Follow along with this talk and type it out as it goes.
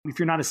If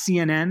you're not a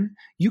CNN,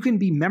 you can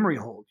be memory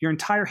hold. Your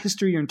entire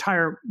history, your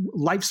entire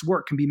life's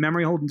work can be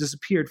memory hold and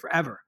disappeared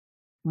forever.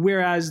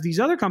 Whereas these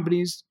other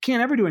companies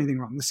can't ever do anything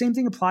wrong. The same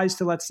thing applies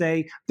to, let's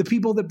say, the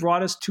people that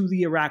brought us to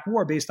the Iraq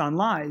war based on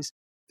lies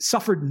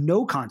suffered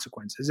no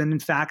consequences. And in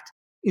fact,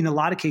 in a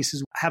lot of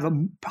cases, have a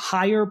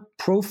higher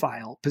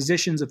profile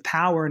positions of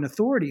power and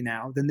authority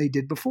now than they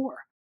did before.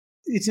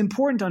 It's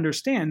important to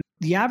understand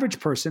the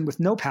average person with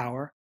no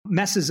power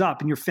messes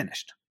up and you're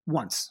finished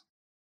once.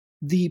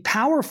 The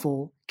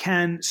powerful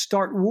can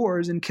start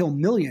wars and kill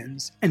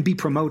millions and be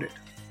promoted.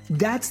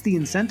 That's the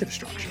incentive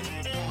structure.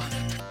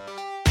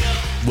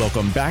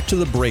 Welcome back to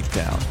The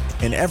Breakdown,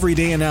 an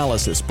everyday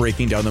analysis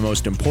breaking down the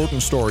most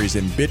important stories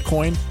in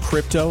Bitcoin,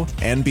 crypto,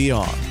 and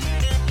beyond.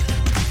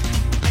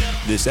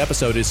 This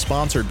episode is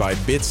sponsored by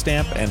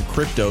Bitstamp and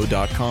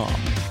Crypto.com.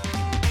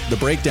 The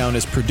Breakdown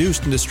is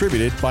produced and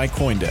distributed by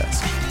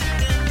CoinDesk.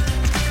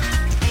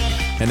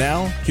 And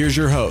now, here's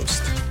your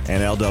host,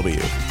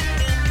 NLW.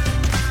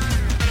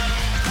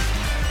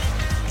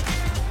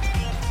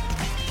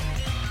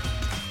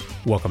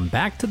 Welcome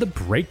back to The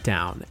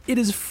Breakdown. It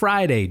is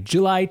Friday,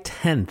 July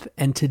 10th,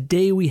 and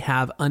today we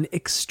have an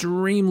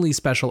extremely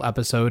special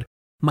episode.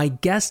 My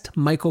guest,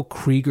 Michael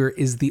Krieger,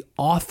 is the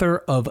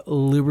author of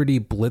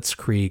Liberty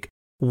Blitzkrieg,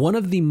 one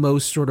of the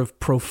most sort of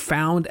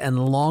profound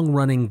and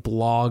long-running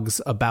blogs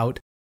about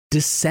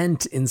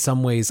dissent in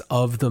some ways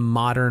of the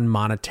modern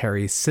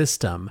monetary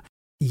system.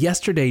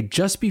 Yesterday,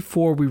 just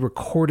before we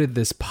recorded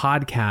this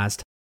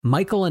podcast,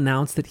 Michael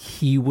announced that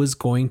he was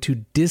going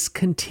to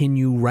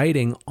discontinue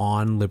writing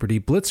on Liberty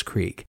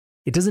Blitzkrieg.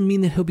 It doesn't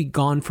mean that he'll be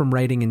gone from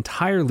writing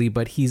entirely,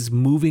 but he's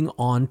moving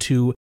on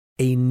to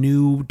a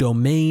new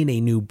domain, a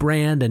new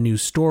brand, a new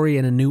story,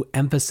 and a new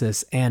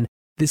emphasis. And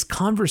this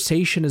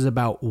conversation is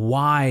about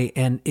why,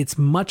 and it's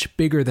much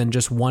bigger than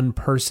just one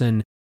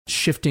person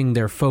shifting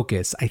their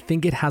focus. I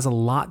think it has a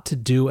lot to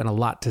do and a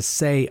lot to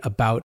say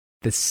about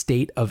the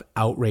state of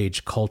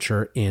outrage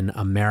culture in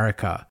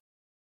America.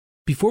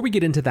 Before we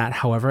get into that,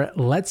 however,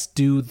 let's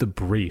do the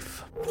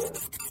brief.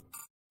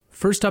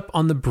 First up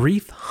on the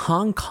brief,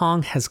 Hong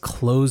Kong has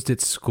closed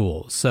its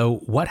schools. So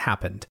what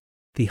happened?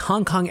 The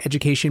Hong Kong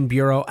Education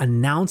Bureau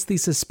announced the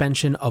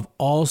suspension of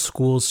all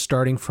schools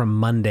starting from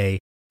Monday,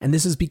 and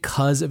this is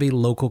because of a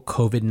local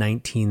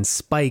COVID-19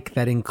 spike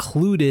that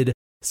included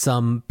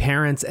some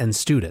parents and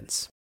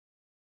students.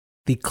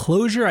 The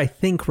closure, I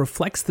think,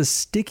 reflects the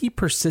sticky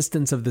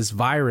persistence of this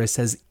virus,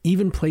 as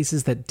even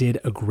places that did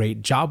a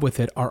great job with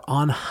it are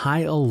on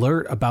high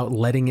alert about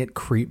letting it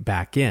creep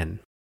back in.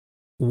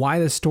 Why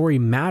the story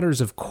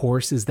matters, of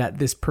course, is that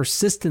this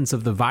persistence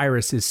of the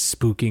virus is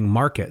spooking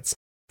markets.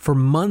 For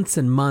months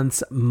and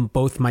months,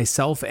 both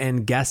myself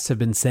and guests have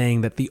been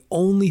saying that the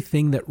only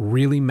thing that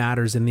really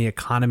matters in the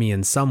economy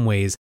in some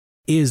ways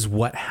is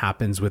what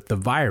happens with the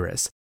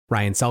virus.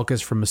 Ryan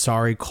Selkis from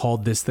Messari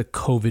called this the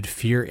COVID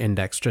fear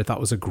index, which I thought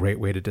was a great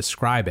way to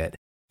describe it.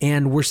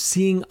 And we're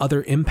seeing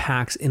other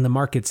impacts in the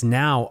markets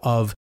now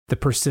of the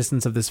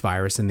persistence of this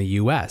virus in the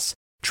US.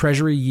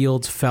 Treasury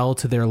yields fell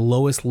to their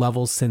lowest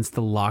levels since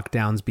the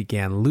lockdowns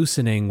began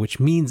loosening, which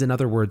means, in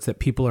other words, that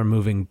people are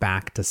moving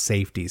back to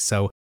safety.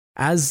 So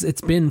as it's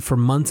been for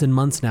months and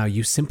months now,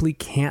 you simply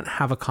can't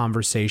have a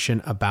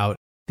conversation about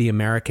the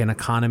American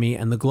economy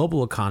and the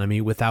global economy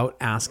without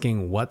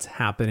asking what's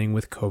happening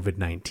with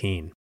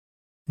COVID-19.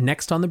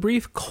 Next on the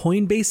brief,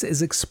 Coinbase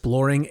is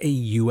exploring a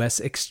U.S.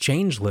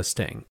 exchange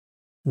listing.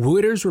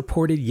 Reuters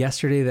reported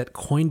yesterday that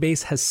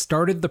Coinbase has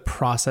started the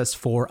process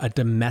for a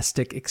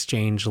domestic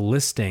exchange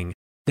listing.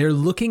 They're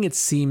looking, it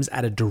seems,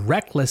 at a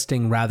direct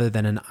listing rather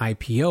than an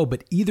IPO,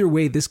 but either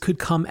way, this could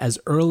come as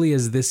early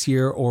as this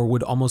year or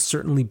would almost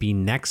certainly be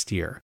next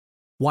year.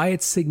 Why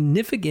it's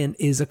significant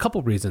is a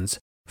couple reasons.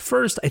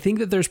 First, I think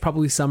that there's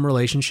probably some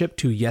relationship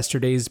to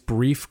yesterday's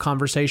brief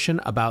conversation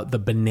about the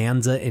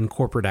bonanza in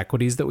corporate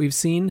equities that we've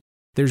seen.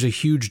 There's a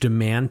huge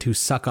demand to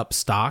suck up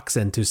stocks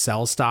and to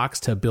sell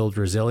stocks to build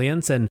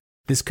resilience, and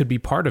this could be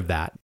part of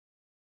that.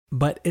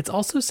 But it's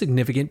also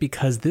significant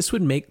because this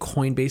would make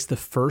Coinbase the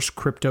first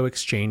crypto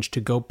exchange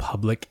to go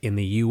public in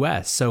the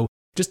US, so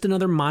just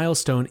another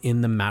milestone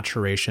in the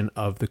maturation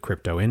of the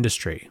crypto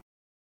industry.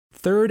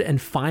 Third and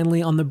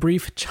finally on the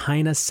brief,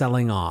 China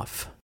selling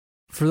off.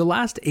 For the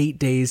last 8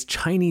 days,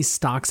 Chinese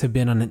stocks have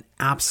been on an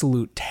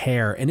absolute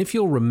tear, and if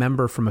you'll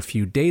remember from a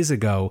few days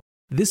ago,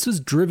 this was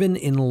driven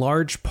in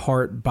large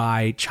part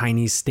by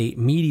Chinese state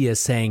media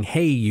saying,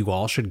 hey, you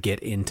all should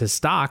get into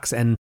stocks,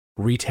 and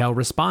retail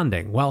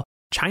responding. Well,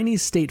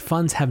 Chinese state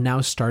funds have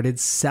now started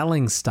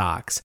selling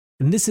stocks,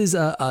 and this is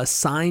a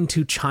sign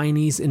to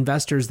Chinese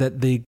investors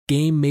that the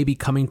game may be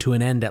coming to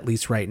an end, at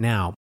least right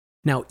now.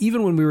 Now,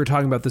 even when we were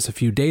talking about this a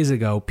few days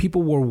ago,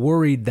 people were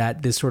worried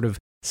that this sort of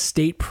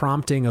state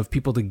prompting of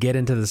people to get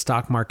into the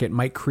stock market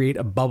might create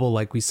a bubble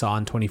like we saw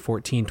in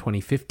 2014,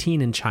 2015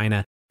 in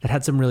China that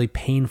had some really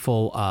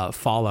painful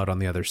fallout on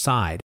the other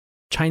side.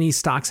 Chinese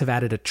stocks have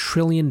added $1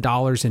 trillion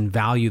in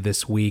value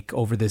this week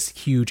over this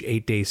huge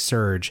 8-day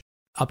surge,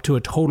 up to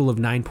a total of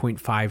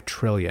 $9.5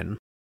 trillion.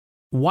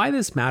 Why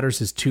this matters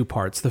is two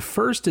parts. The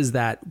first is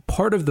that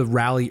part of the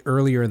rally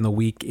earlier in the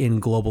week in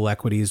global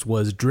equities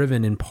was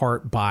driven in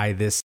part by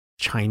this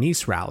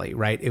Chinese rally,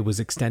 right? It was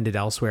extended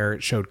elsewhere.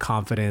 It showed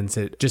confidence.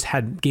 It just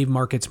gave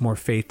markets more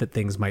faith that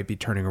things might be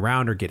turning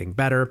around or getting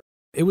better.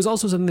 It was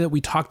also something that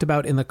we talked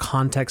about in the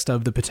context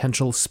of the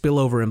potential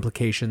spillover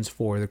implications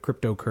for the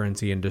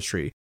cryptocurrency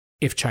industry.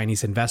 If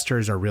Chinese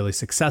investors are really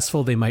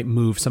successful, they might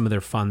move some of their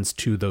funds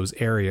to those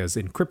areas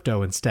in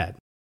crypto instead.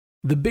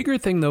 The bigger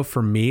thing, though,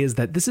 for me is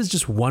that this is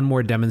just one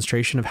more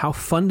demonstration of how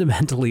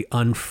fundamentally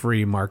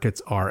unfree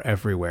markets are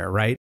everywhere,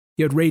 right?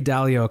 You had Ray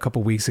Dalio a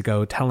couple weeks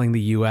ago telling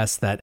the US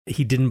that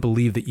he didn't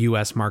believe that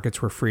US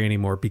markets were free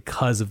anymore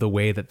because of the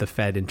way that the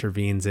Fed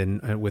intervenes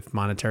with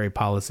monetary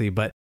policy.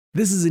 But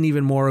this is an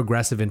even more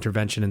aggressive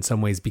intervention in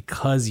some ways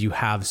because you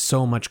have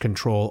so much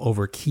control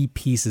over key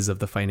pieces of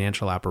the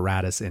financial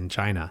apparatus in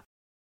China.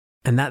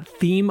 And that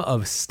theme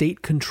of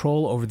state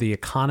control over the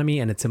economy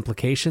and its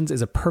implications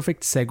is a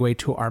perfect segue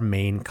to our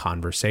main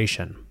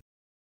conversation.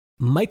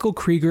 Michael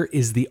Krieger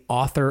is the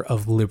author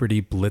of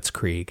Liberty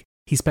Blitzkrieg.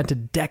 He spent a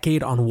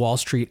decade on Wall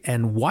Street,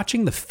 and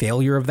watching the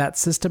failure of that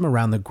system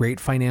around the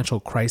great financial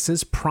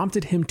crisis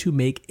prompted him to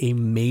make a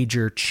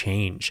major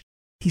change.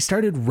 He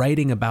started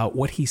writing about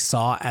what he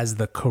saw as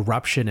the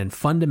corruption and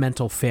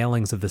fundamental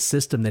failings of the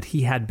system that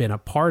he had been a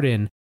part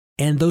in,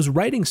 and those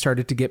writings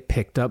started to get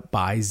picked up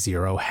by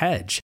Zero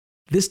Hedge.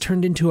 This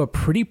turned into a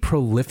pretty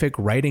prolific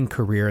writing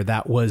career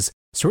that was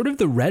sort of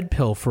the red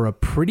pill for a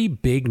pretty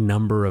big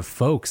number of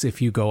folks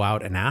if you go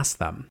out and ask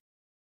them.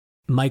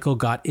 Michael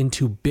got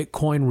into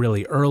Bitcoin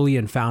really early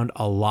and found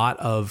a lot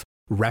of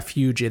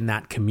refuge in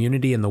that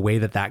community and the way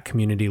that that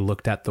community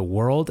looked at the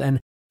world. And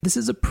this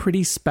is a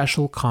pretty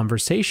special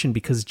conversation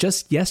because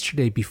just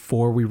yesterday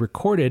before we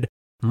recorded,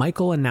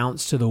 Michael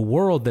announced to the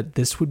world that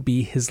this would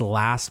be his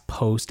last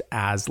post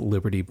as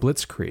Liberty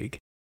Blitzkrieg.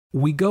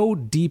 We go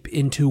deep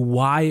into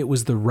why it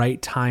was the right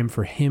time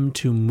for him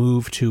to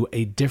move to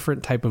a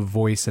different type of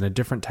voice and a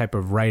different type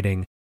of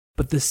writing.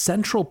 But the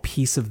central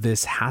piece of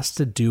this has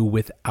to do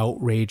with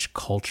outrage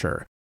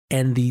culture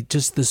and the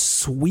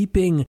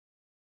sweeping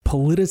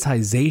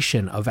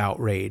politicization of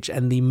outrage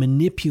and the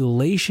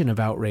manipulation of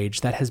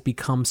outrage that has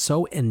become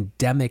so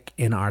endemic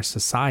in our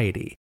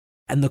society.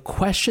 And the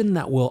question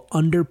that will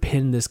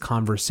underpin this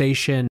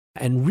conversation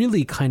and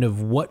really kind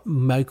of what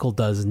Michael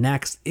does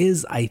next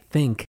is, I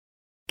think,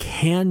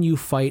 can you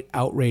fight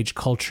outrage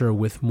culture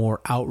with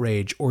more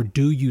outrage, or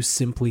do you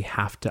simply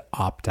have to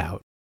opt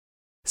out?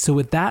 So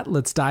with that,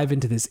 let's dive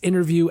into this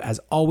interview. As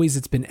always,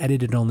 it's been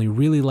edited only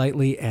really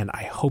lightly, and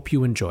I hope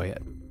you enjoy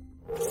it.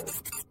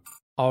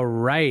 All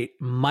right,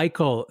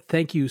 Michael,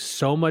 thank you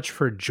so much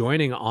for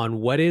joining on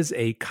what is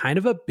a kind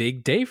of a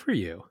big day for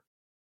you.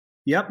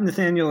 Yep,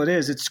 Nathaniel, it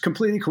is. It's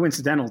completely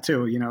coincidental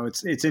too. You know,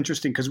 it's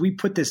interesting because we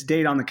put this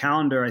date on the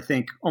calendar, I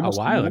think, almost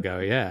a while ago.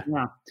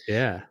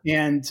 Yeah.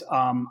 And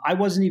I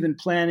wasn't even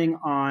planning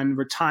on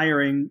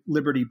retiring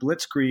Liberty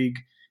Blitzkrieg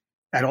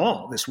at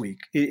all this week.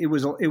 It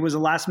was a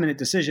last minute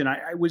decision.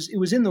 It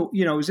was in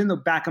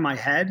the back of my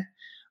head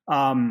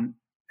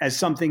as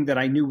something that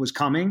I knew was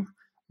coming,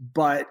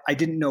 but I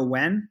didn't know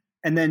when.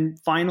 And then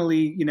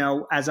finally,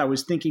 as I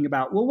was thinking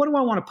about, well, what do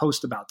I want to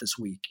post about this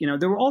week?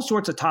 There were all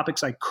sorts of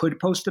topics I could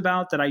post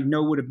about that I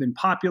know would have been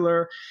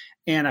popular,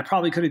 and I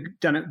probably could have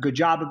done a good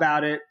job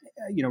about it,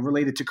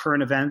 related to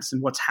current events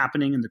and what's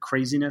happening and the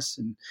craziness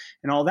and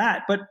all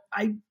that. But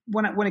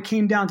when it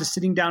came down to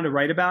sitting down to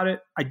write about it,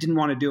 I didn't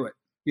want to do it.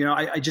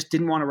 I just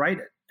didn't want to write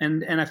it.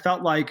 And I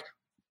felt like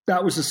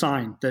that was a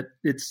sign that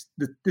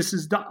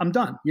I'm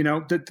done,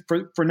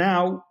 that for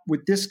now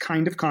with this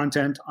kind of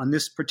content on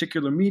this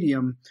particular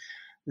medium,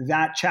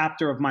 that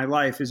chapter of my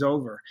life is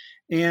over.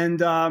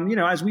 And,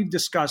 as we've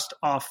discussed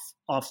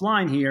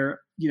offline here,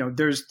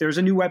 there's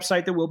a new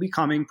website that will be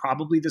coming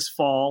probably this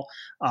fall.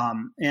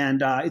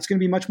 And it's going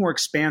to be much more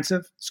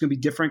expansive. It's going to be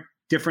different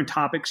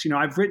topics.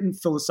 I've written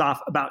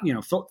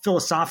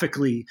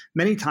philosophically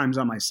many times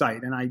on my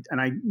site, and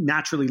I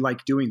naturally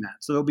like doing that.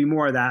 So there'll be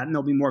more of that, and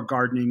there'll be more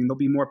gardening, and there'll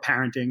be more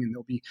parenting, and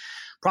there'll be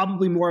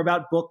probably more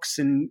about books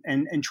and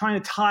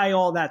trying to tie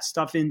all that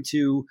stuff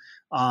into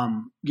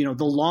the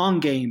long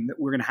game that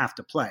we're going to have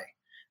to play.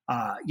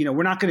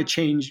 We're not going to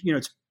change.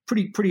 It's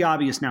pretty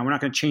obvious now. We're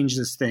not going to change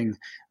this thing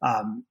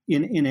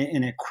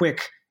in a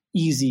quick,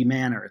 easy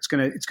manner. It's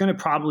gonna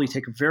probably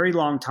take a very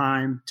long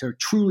time to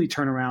truly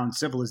turn around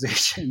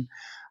civilization.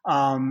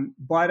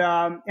 But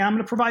I'm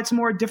gonna provide some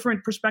more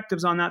different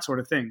perspectives on that sort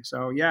of thing.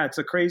 So yeah, it's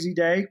a crazy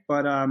day,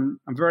 but I'm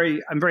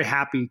very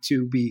happy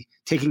to be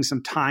taking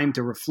some time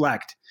to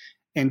reflect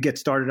and get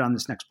started on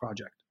this next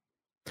project.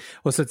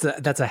 Well, so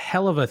that's a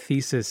hell of a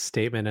thesis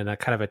statement and a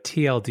kind of a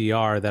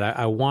TLDR that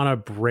I want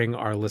to bring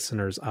our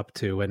listeners up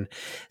to. And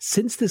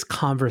since this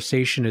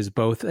conversation is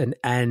both an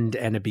end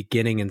and a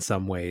beginning in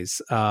some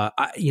ways,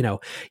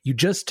 you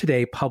just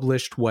today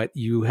published what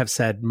you have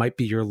said might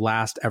be your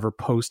last ever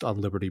post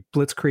on Liberty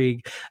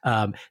Blitzkrieg,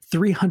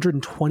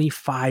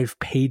 325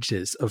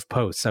 pages of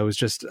posts. I was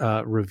just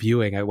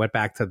reviewing. I went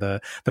back to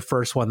the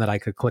first one that I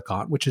could click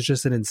on, which is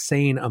just an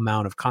insane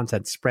amount of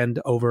content spread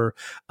over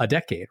a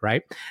decade,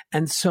 right?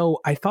 And so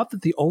I thought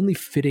that the only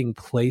fitting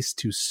place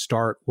to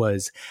start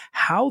was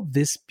how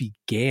this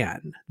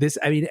began.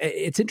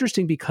 It's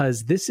interesting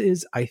because this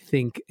is, I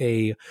think,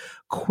 a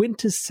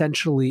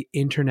quintessentially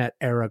internet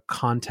era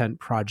content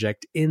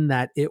project in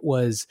that it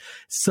was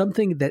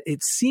something that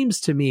it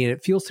seems to me, and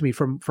it feels to me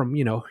from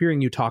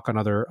hearing you talk on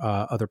other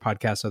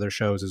podcasts, other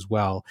shows as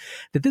well,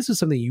 that this was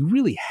something you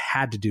really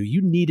had to do.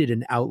 You needed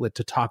an outlet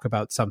to talk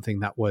about something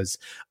that was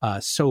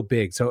so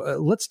big. So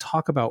let's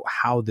talk about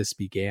how this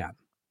began.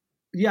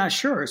 Yeah,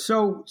 sure.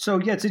 So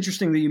yeah, it's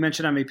interesting that you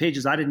mentioned how many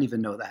pages. I didn't even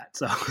know that.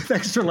 So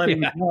thanks for letting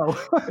me know.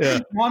 Yeah.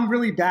 I'm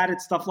really bad at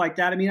stuff like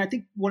that. I mean, I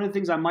think one of the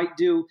things I might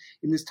do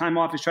in this time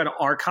off is try to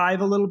archive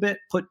a little bit,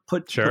 put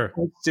posts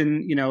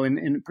in,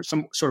 in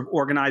some sort of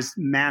organized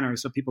manner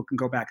so people can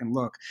go back and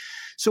look.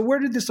 So where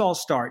did this all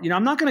start?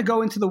 I'm not going to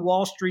go into the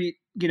Wall Street,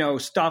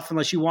 stuff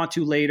unless you want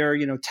to later,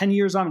 10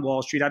 years on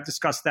Wall Street. I've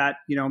discussed that,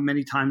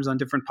 many times on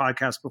different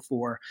podcasts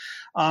before.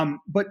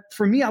 But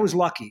for me, I was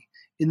lucky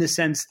in the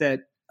sense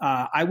that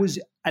I was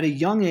at a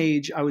young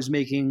age, I was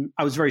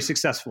very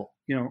successful,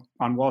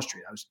 on Wall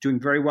Street. I was doing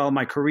very well in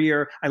my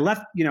career. I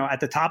left, at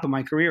the top of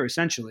my career,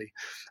 essentially,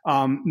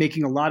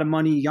 making a lot of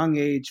money, young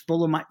age,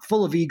 full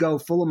of ego,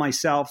 full of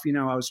myself.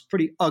 I was a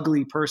pretty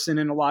ugly person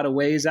in a lot of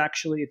ways,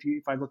 actually,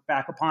 if I look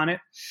back upon it.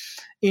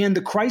 And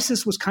the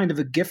crisis was kind of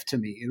a gift to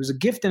me. It was a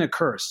gift and a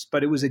curse,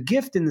 but it was a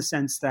gift in the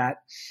sense that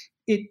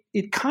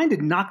it kind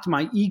of knocked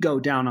my ego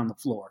down on the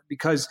floor,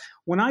 because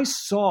when I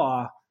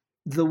saw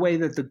the way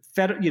that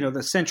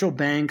the central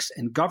banks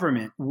and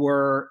government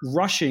were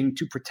rushing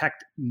to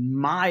protect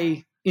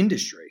my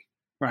industry,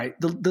 right?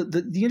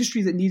 The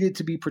industry that needed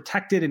to be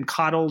protected and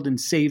coddled and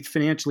saved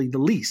financially the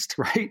least,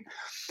 right?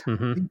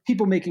 Mm-hmm.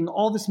 People making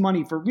all this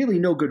money for really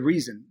no good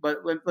reason. But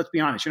let's be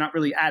honest, you're not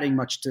really adding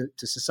much to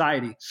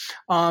society.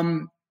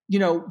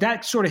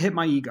 That sort of hit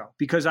my ego,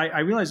 because I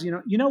realized,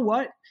 you know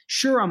what?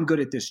 Sure, I'm good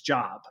at this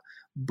job.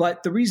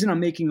 But the reason I'm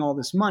making all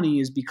this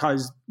money is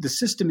because the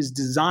system is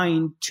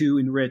designed to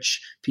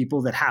enrich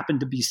people that happen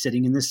to be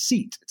sitting in this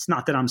seat. It's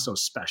not that I'm so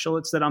special.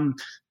 It's that I'm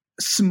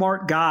a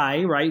smart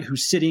guy, right,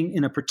 who's sitting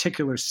in a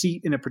particular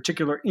seat in a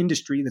particular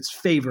industry that's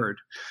favored,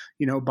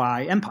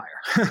 by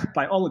empire,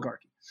 by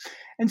oligarchy.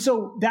 And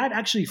so that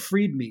actually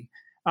freed me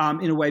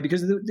in a way,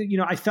 because,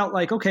 I felt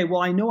like, okay,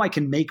 well, I know I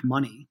can make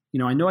money.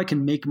 I know I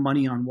can make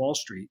money on Wall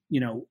Street,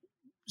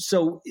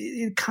 So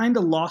it kind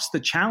of lost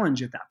the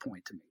challenge at that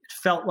point to me. It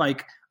felt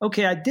like,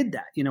 okay, I did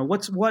that.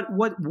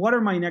 What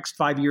are my next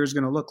 5 years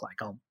going to look like?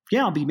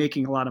 I'll be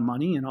making a lot of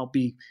money, and I'll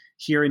be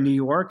here in New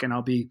York, and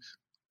I'll be,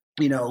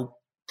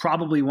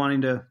 probably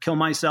wanting to kill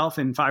myself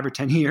in 5 or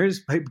 10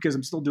 years because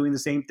I'm still doing the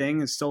same thing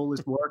and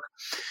soulless work.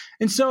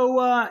 And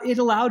so it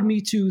allowed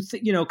me to,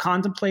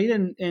 contemplate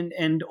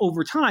and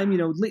over time,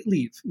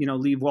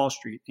 leave Wall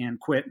Street and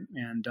quit.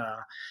 And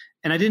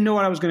I didn't know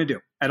what I was going to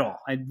do at all.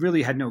 I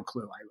really had no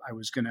clue.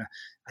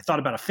 I thought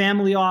about a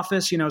family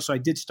office, so I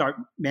did start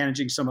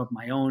managing some of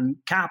my own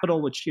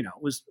capital, which,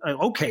 was an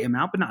okay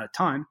amount, but not a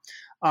ton.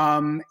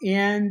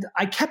 And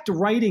I kept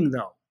writing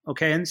though.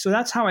 Okay. And so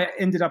that's how I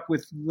ended up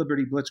with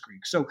Liberty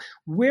Blitzkrieg. So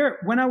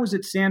when I was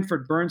at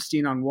Sanford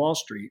Bernstein on Wall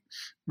Street,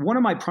 one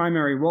of my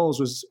primary roles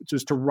was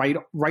to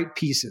write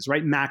pieces,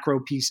 write macro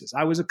pieces.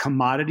 I was a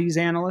commodities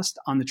analyst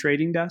on the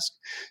trading desk.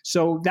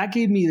 So that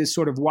gave me this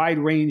sort of wide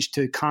range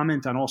to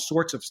comment on all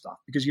sorts of stuff,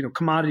 because,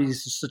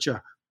 commodities is such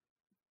a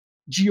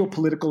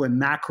geopolitical and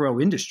macro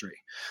industry.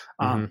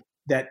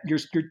 That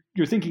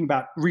you're thinking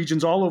about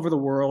regions all over the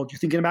world. You're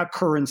thinking about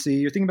currency.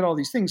 You're thinking about all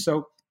these things.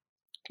 So,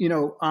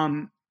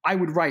 I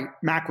would write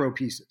macro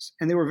pieces,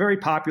 and they were very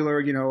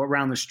popular,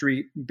 around the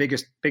street.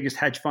 Biggest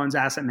hedge funds,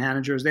 asset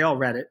managers, they all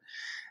read it.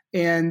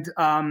 And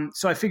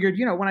so I figured,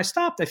 when I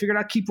stopped, I figured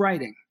I'd keep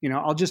writing.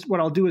 What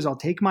I'll do is I'll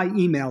take my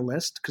email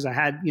list, because I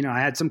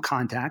had some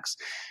contacts,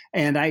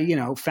 and I,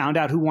 found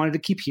out who wanted to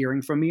keep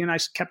hearing from me, and I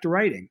kept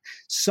writing.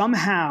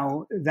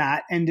 Somehow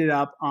that ended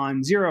up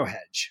on Zero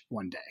Hedge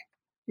one day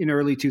in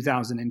early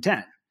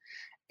 2010.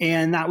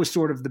 And that was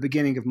sort of the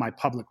beginning of my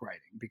public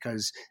writing,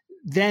 because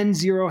then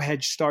Zero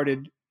Hedge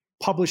started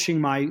publishing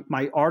my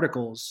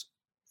articles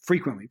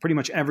frequently, pretty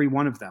much every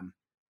one of them.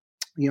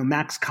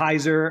 Max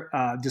Kaiser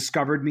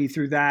discovered me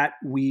through that.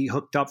 We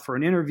hooked up for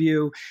an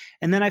interview.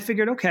 And then I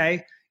figured,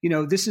 okay,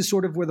 this is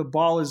sort of where the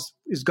ball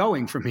is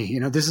going for me.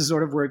 This is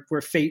sort of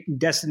where fate and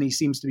destiny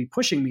seems to be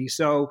pushing me.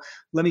 So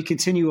let me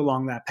continue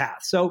along that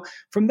path. So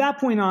from that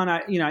point on,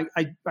 I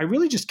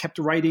really just kept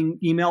writing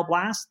email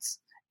blasts.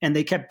 and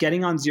they kept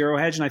getting on Zero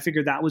Hedge, and I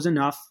figured that was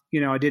enough.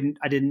 I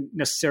didn't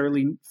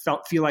necessarily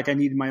feel like I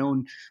needed my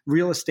own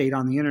real estate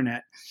on the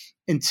internet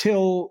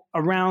until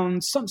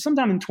around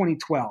sometime in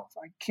 2012.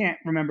 I can't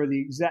remember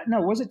the exact.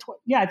 No, was it?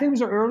 Yeah, I think it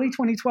was early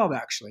 2012.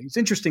 Actually, it's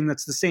interesting.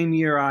 That's the same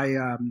year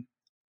I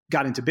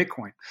got into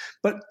Bitcoin.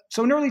 But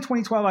so in early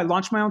 2012, I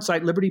launched my own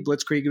site, Liberty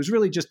Blitzkrieg. It was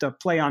really just a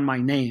play on my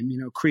name.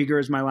 Krieger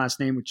is my last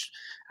name, which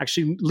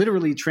actually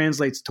literally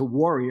translates to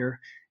warrior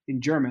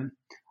in German.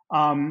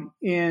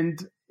 And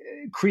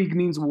Krieg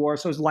means war.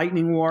 So it's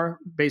lightning war,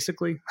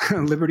 basically,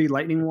 Liberty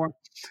Lightning War.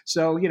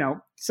 So,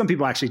 some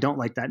people actually don't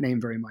like that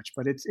name very much,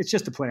 but it's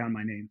just a play on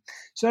my name.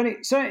 So in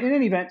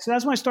any event, so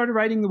that's when I started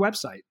writing the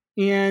website.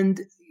 And,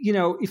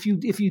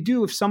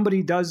 if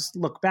somebody does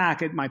look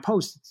back at my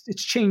posts,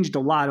 it's changed a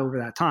lot over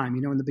that time.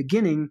 In the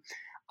beginning,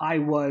 I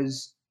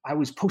was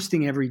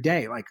posting every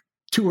day, like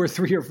 2 or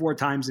 3 or 4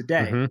 times a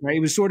day. Mm-hmm. Right?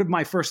 It was sort of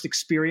my first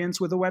experience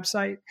with a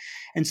website.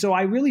 And so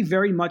I really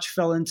very much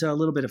fell into a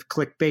little bit of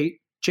clickbait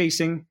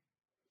chasing.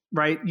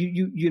 Right.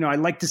 I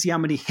like to see how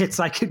many hits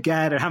I could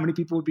get or how many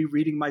people would be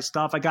reading my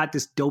stuff. I got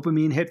this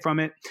dopamine hit from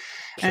it.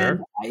 Sure.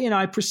 And,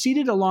 I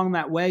proceeded along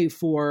that way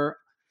for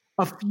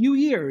a few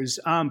years,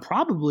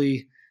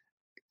 probably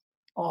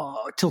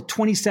till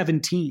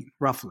 2017,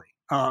 roughly,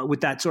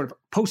 with that sort of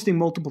posting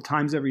multiple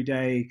times every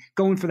day,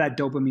 going for that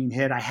dopamine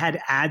hit. I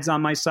had ads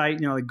on my site,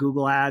 like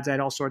Google ads. I had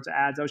all sorts of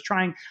ads. I was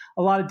trying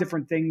a lot of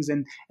different things.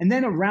 And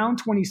then around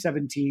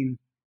 2017,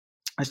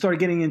 I started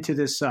getting into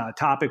this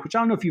topic, which I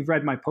don't know if you've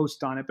read my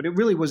post on it, but it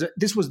really was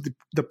this was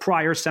the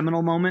prior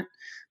seminal moment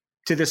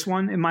to this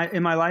one in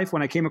my life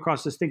when I came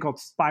across this thing called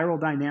spiral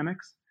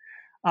dynamics,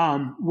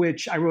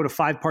 which I wrote a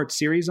 5-part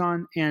series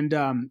on. And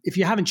if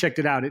you haven't checked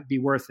it out, it'd be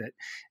worth it.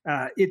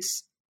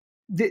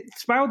 The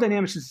spiral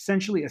dynamics is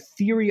essentially a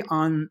theory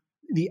on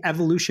the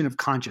evolution of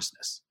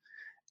consciousness,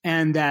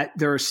 and that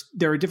there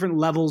are different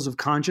levels of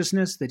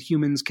consciousness that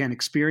humans can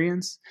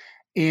experience,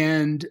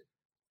 and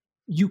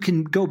you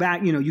can go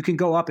back, you can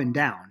go up and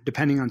down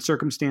depending on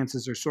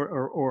circumstances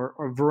or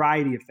a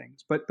variety of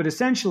things. But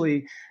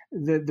essentially,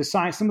 the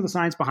science, some of the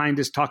science behind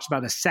this talks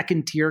about a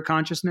second tier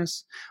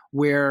consciousness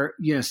where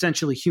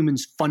essentially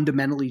humans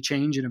fundamentally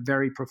change in a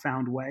very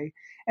profound way.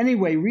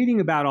 Anyway,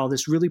 reading about all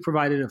this really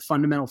provided a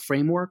fundamental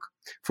framework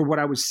for what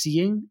I was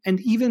seeing,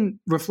 and even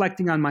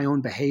reflecting on my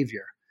own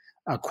behavior.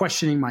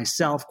 Questioning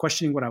myself,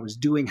 questioning what I was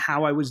doing,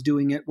 how I was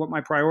doing it, what my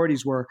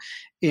priorities were,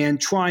 and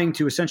trying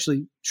to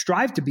essentially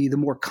strive to be the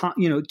more,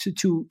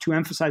 to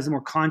emphasize the more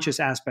conscious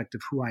aspect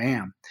of who I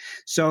am.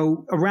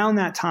 So around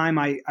that time,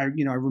 I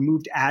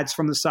removed ads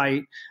from the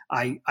site.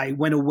 I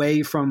went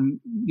away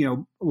from, a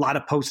lot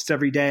of posts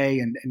every day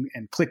and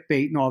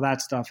clickbait and all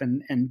that stuff,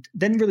 and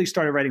then really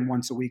started writing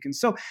once a week. And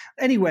so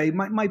anyway,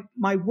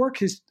 my work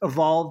has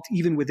evolved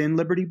even within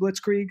Liberty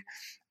Blitzkrieg,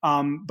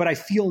 but I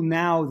feel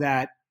now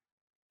that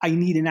I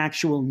need an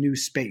actual new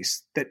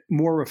space that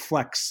more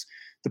reflects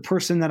the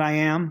person that I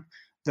am,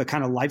 the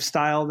kind of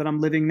lifestyle that I'm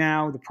living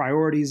now, the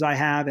priorities I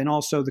have, and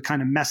also the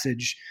kind of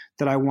message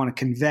that I want to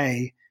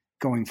convey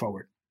going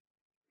forward.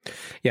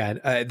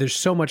 Yeah, there's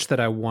so much that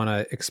I want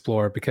to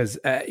explore because,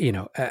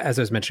 as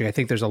I was mentioning, I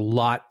think there's a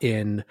lot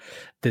in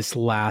this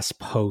last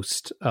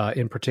post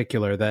in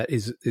particular that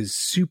is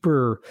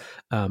super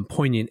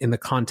poignant in the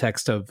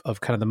context of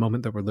kind of the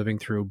moment that we're living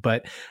through.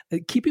 But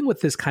keeping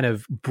with this kind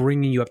of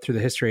bringing you up through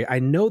the history, I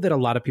know that a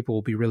lot of people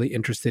will be really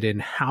interested in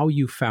how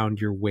you found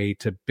your way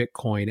to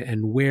Bitcoin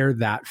and where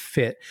that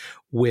fit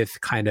with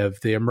kind of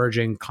the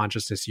emerging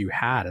consciousness you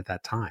had at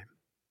that time.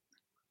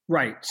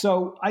 Right.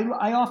 So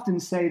I often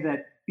say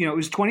that, it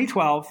was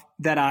 2012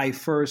 that I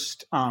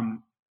first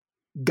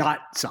got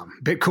some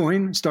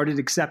Bitcoin, started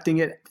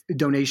accepting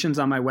donations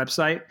on my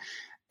website,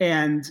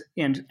 and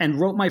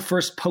wrote my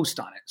first post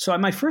on it. So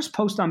my first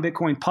post on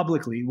Bitcoin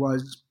publicly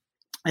was,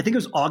 I think it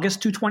was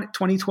August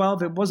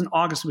 2012. It wasn't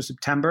August, it was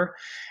September.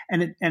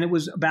 And it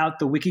was about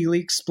the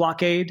WikiLeaks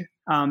blockade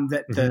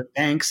that the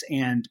banks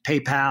and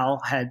PayPal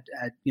had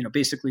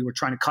basically were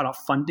trying to cut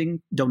off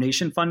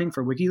donation funding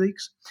for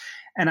WikiLeaks.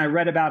 And I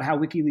read about how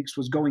WikiLeaks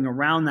was going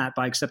around that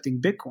by accepting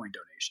Bitcoin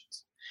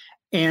donations.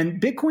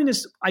 And Bitcoin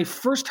I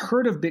first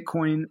heard of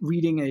Bitcoin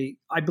reading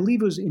I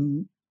believe it was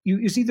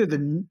either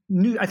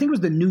I think it was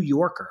the New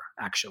Yorker,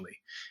 actually,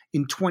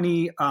 in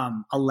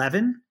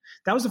 2011.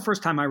 That was the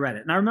first time I read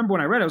it. And I remember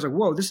when I read it, I was like,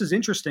 whoa, this is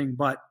interesting,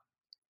 but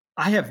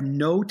I have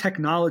no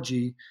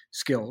technology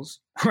skills,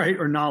 right,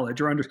 or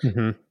knowledge or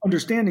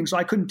understanding. So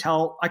I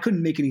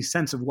couldn't make any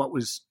sense of what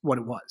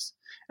it was.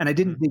 And I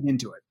didn't dig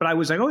into it. But I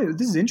was like, oh,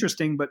 this is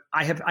interesting, but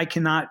I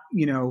cannot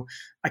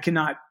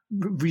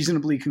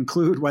reasonably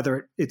conclude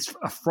whether it's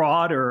a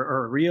fraud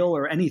or real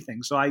or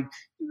anything. So I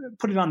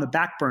put it on the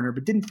back burner,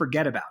 but didn't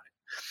forget about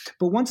it.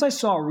 But once I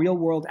saw a real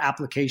world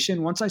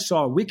application, once I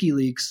saw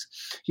WikiLeaks,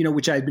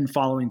 which I had been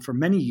following for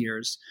many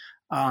years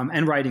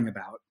and writing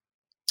about,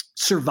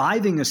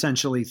 surviving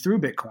essentially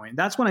through Bitcoin,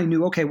 that's when I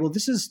knew, okay, well,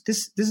 this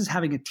is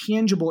having a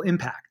tangible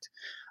impact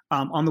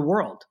on the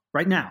world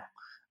right now.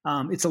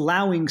 It's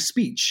allowing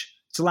speech.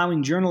 It's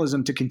allowing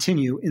journalism to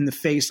continue in the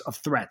face of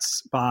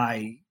threats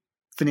by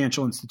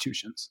financial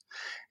institutions.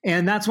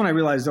 And that's when I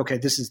realized, okay,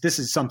 this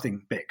is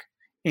something big.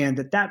 And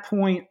at that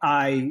point,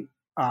 I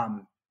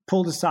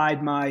pulled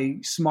aside my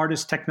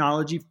smartest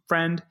technology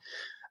friend,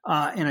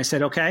 and I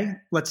said, okay,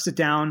 let's sit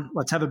down,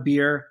 let's have a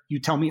beer. You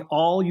tell me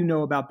all you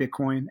know about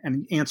Bitcoin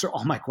and answer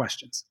all my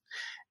questions.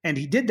 And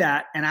he did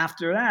that. And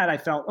after that, I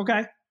felt,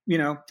 okay,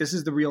 this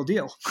is the real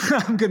deal.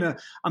 I'm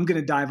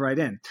gonna dive right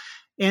in.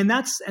 And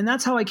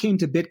that's how I came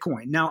to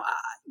Bitcoin. Now,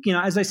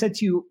 as I said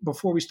to you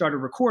before we started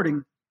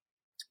recording,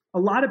 a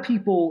lot of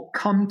people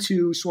come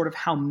to sort of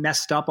how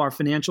messed up our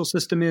financial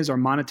system is, our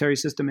monetary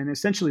system, and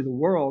essentially the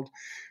world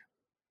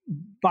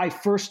by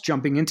first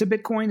jumping into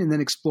Bitcoin and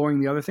then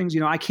exploring the other things.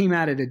 I came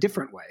at it a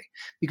different way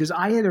because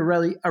I had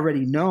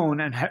already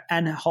known and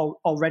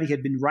already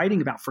had been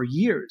writing about for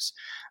years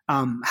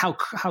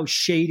how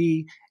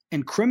shady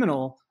and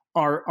criminal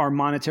our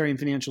monetary and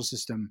financial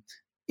system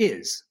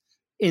is.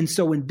 And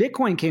so when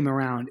Bitcoin came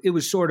around, it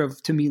was sort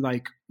of to me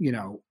like,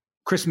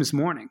 Christmas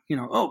morning,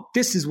 oh,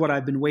 this is what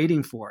I've been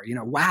waiting for.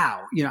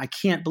 Wow, I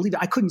can't believe it.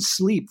 I couldn't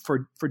sleep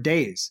for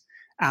days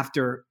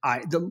after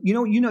I'm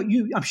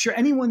sure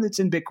anyone that's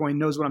in Bitcoin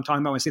knows what I'm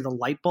talking about when I say the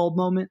light bulb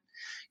moment.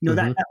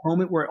 That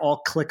moment where it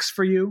all clicks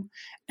for you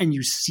and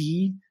you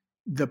see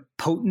the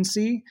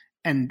potency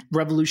and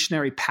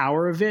revolutionary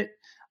power of it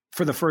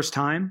for the first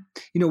time.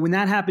 When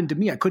that happened to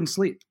me, I couldn't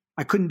sleep.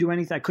 I couldn't do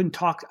anything. I couldn't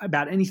talk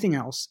about anything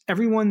else.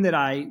 Everyone that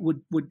I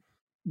would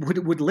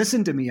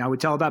listen to me, I would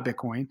tell about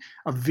Bitcoin.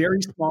 A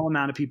very small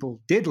amount of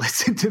people did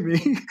listen to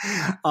me,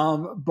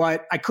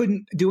 but I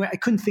couldn't do it. I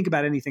couldn't think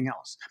about anything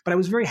else. But I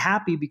was very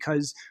happy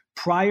because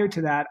prior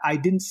to that, I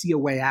didn't see a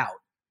way out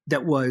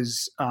that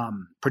was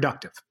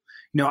productive.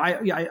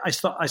 I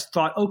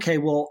thought, okay,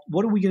 well,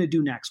 what are we going to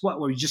do next? What,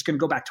 are we just going to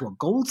go back to a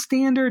gold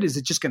standard? Is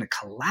it just going to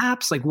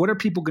collapse? Like, what are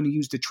people going to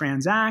use to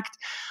transact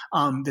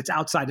that's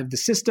outside of the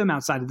system,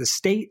 outside of the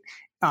state?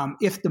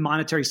 If the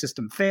monetary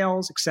system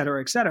fails, et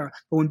cetera, et cetera.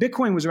 But when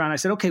Bitcoin was around, I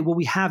said, okay, well,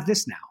 we have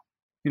this now.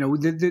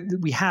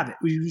 We have it.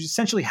 We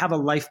essentially have a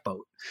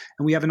lifeboat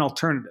and we have an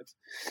alternative.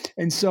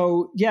 And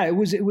so, yeah, it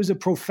was a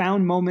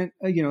profound moment.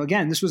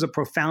 Again, this was a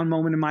profound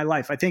moment in my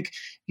life. I think,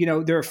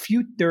 there are a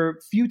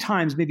few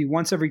times, maybe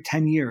once every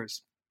 10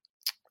 years,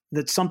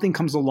 that something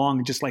comes along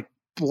and just like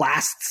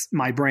blasts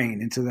my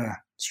brain into the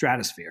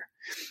stratosphere.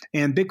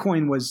 And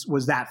Bitcoin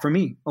was that for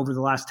me over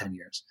the last 10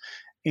 years.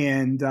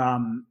 And,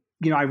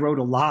 I wrote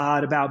a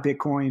lot about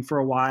Bitcoin for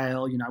a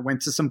while. I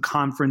went to some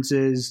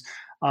conferences.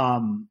 I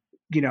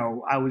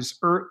was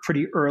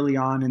pretty early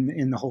on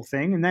in the whole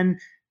thing. And then,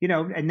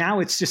 and now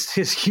it's just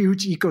this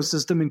huge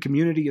ecosystem and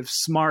community of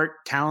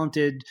smart,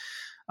 talented,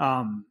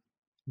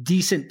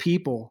 decent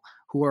people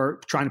who are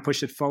trying to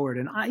push it forward.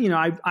 And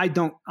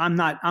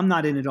I'm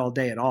not in it all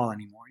day at all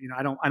anymore.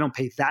 I don't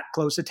pay that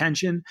close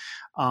attention.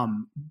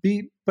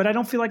 But I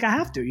don't feel like I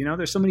have to.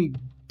 There's so many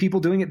people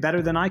doing it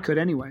better than I could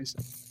anyways.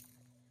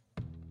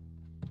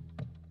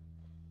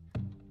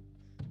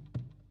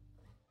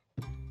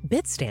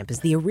 Bitstamp is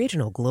the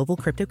original global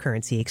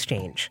cryptocurrency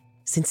exchange.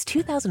 Since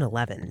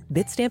 2011,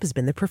 Bitstamp has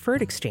been the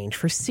preferred exchange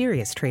for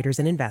serious traders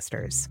and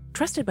investors.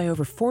 Trusted by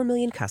over 4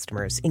 million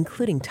customers,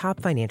 including top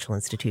financial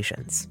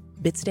institutions.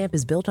 Bitstamp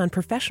is built on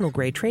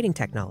professional-grade trading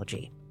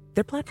technology.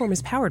 Their platform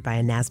is powered by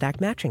a NASDAQ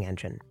matching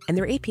engine, and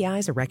their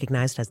APIs are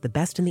recognized as the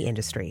best in the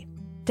industry.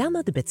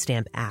 Download the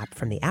Bitstamp app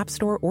from the App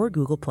Store or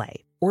Google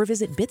Play, or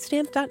visit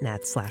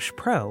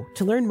bitstamp.net/pro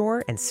to learn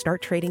more and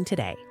start trading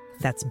today.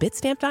 That's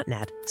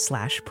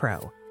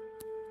bitstamp.net/pro.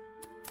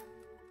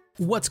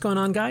 What's going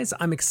on, guys?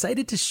 I'm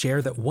excited to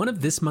share that one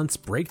of this month's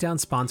breakdown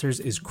sponsors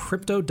is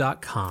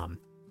Crypto.com.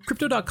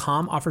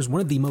 Crypto.com offers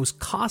one of the most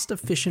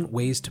cost-efficient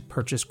ways to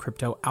purchase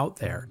crypto out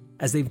there,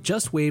 as they've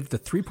just waived the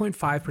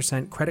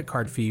 3.5% credit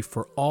card fee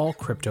for all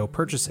crypto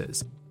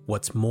purchases.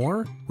 What's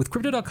more, with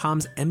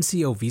Crypto.com's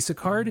MCO Visa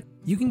card,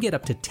 you can get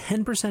up to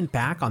 10%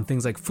 back on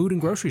things like food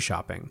and grocery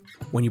shopping.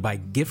 When you buy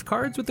gift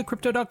cards with the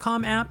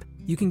Crypto.com app,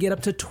 you can get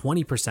up to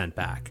 20%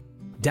 back.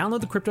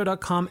 Download the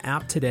Crypto.com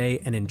app today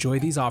and enjoy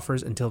these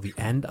offers until the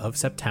end of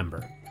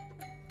September.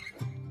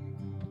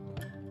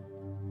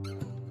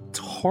 It's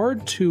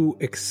hard to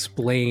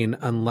explain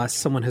unless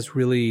someone has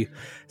really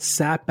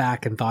sat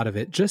back and thought of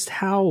it, just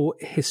how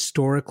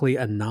historically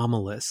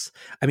anomalous,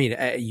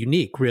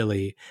 unique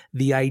really,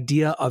 the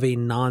idea of a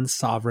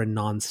non-sovereign,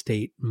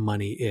 non-state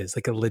money is,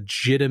 like a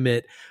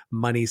legitimate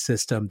money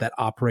system that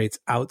operates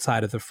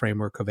outside of the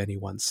framework of any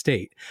one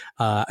state.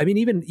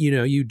 Even,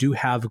 you do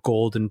have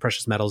gold and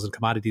precious metals and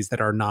commodities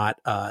that are not,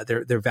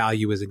 their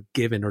value isn't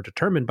given or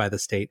determined by the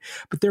state,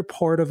 but they're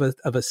part of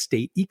a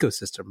state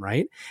ecosystem,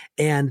 right?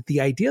 And the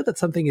idea that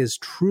something is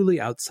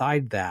truly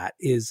outside that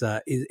is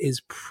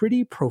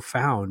pretty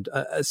profound,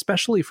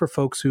 especially for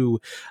folks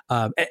who,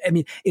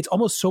 it's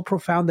almost so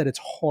profound that it's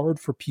hard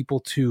for people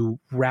to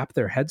wrap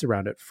their heads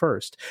around it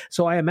first.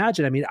 So I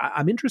imagine,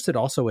 I'm interested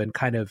also in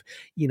kind of,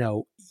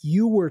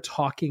 you were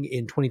talking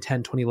in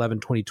 2010, 2011,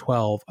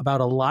 2012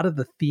 about a lot of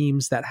the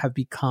themes that have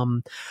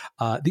become,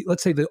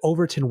 let's say the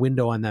Overton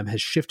window on them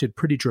has shifted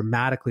pretty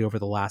dramatically over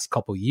the last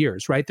couple of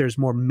years, right? There's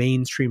more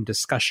mainstream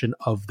discussion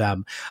of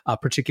them,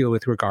 particularly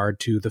with regard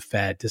to the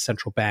Fed, to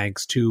central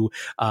banks, to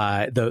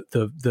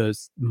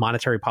the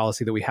monetary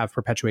policy that we have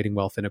perpetuating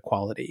wealth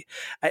inequality.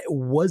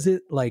 Was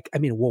it like, I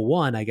mean, well,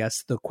 one, I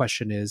guess the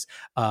question is,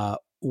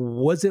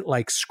 was it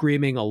like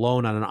screaming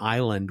alone on an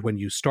island when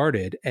you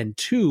started? And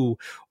two,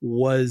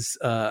 was,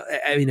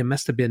 I mean, it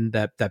must have been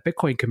that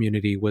Bitcoin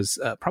community was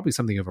probably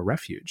something of a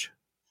refuge.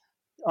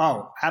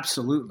 Oh,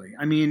 absolutely.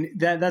 I mean,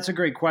 that's a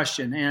great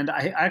question. And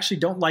I actually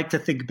don't like to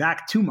think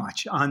back too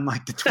much on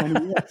like the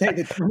 20.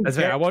 That's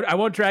fair. I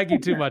won't drag you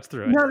too much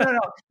through it. No.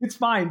 It's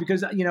fine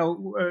because,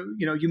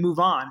 you move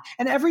on.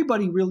 And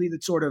everybody really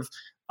that sort of,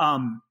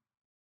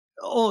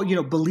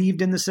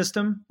 believed in the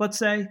system, let's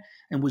say,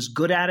 and was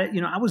good at it.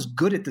 I was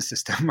good at the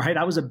system, right?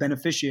 I was a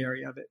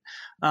beneficiary of it.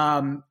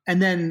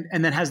 And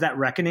then has that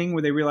reckoning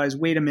where they realize,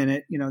 wait a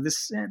minute,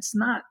 it's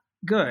not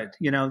good.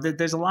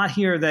 There's a lot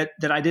here that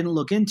I didn't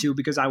look into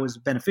because I was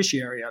a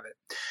beneficiary of it.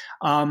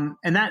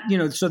 And that,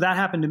 so that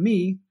happened to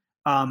me,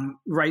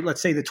 right?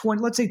 Let's say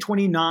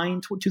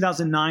 2009,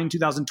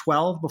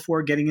 2012,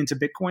 before getting into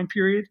Bitcoin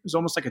period. It was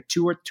almost like a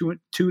 2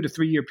 to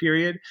 3 year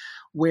period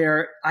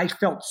where I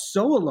felt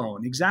so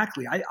alone.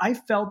 Exactly. I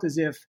felt as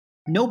if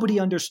nobody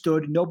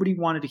understood, nobody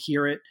wanted to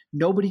hear it,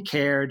 nobody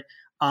cared.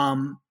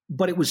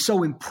 But it was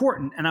so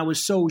important, and I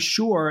was so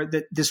sure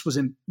that this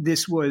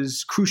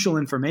was crucial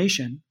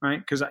information, right?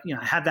 Because I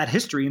had that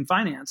history in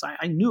finance.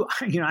 I knew,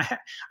 I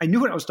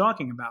knew what I was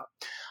talking about.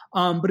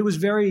 But it was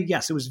very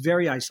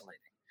isolating,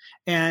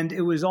 and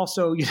it was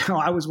also,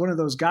 I was one of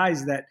those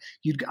guys that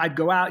I'd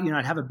go out,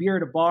 I'd have a beer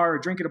at a bar or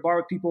drink at a bar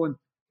with people, and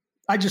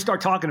I just start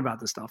talking about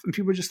this stuff, and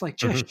people were just like,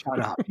 just shut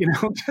up,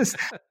 just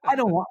I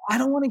don't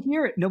want to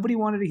hear it. Nobody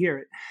wanted to hear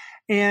it.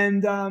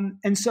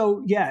 And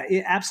so, yeah,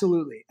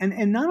 absolutely.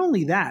 And not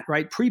only that,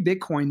 right?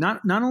 Pre-Bitcoin,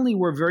 not only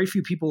were very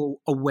few people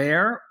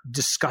aware,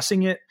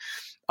 discussing it,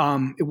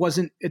 it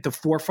wasn't at the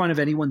forefront of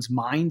anyone's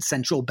mind,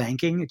 central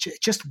banking. It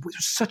just was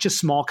such a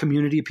small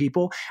community of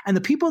people. And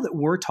the people that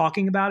were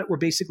talking about it were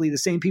basically the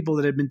same people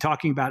that had been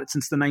talking about it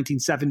since the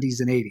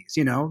 1970s and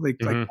 80s,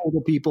 like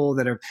older people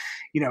that are,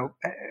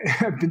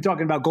 have been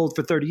talking about gold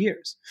for 30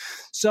 years.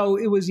 So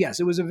it was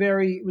a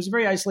very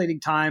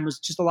isolating time. It was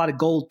just a lot of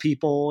gold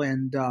people.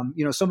 And,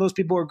 some of those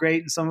people were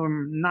great and some of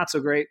them not so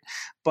great,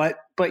 but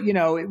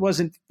it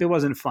wasn't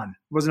fun.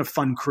 It wasn't a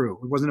fun crew.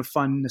 It wasn't a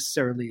fun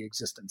necessarily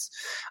existence.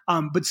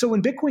 But so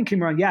when Bitcoin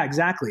came around, yeah,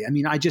 exactly. I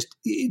mean,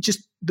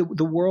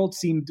 the world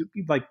seemed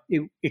like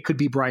it could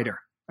be brighter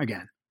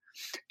again.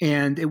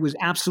 And it was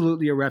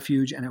absolutely a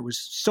refuge, and it was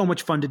so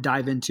much fun to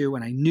dive into.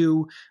 And I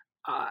knew,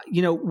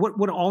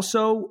 what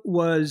also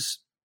was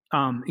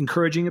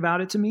encouraging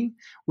about it to me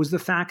was the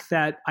fact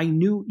that I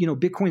knew,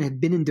 Bitcoin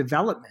had been in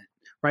development.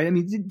 Right. I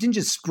mean, it didn't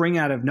just spring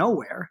out of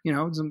nowhere.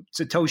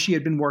 Satoshi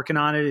had been working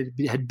on it.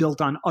 It had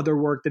built on other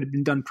work that had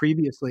been done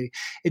previously.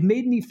 It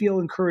made me feel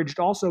encouraged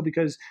also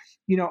because,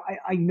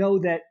 I know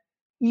that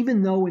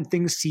even though when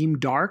things seem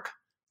dark,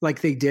 like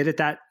they did at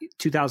that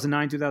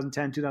 2009,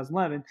 2010,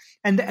 2011,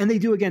 and they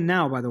do again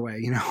now, by the way,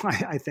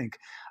 I think,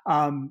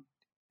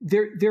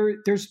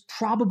 there's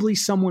probably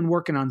someone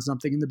working on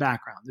something in the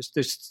background.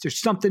 There's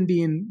something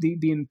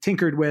being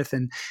tinkered with,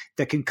 and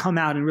that can come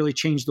out and really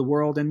change the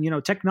world. And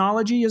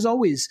technology has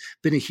always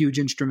been a huge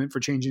instrument for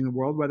changing the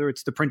world, whether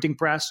it's the printing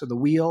press or the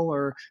wheel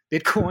or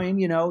Bitcoin,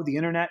 the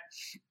internet.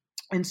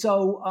 And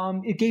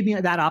so it gave me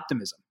that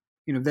optimism,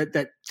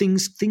 that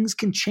things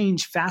can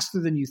change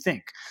faster than you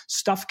think.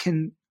 Stuff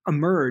can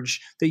emerge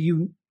that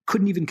you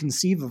couldn't even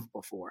conceive of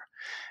before.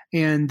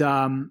 And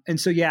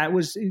so, yeah, it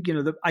was,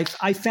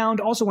 I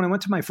found also when I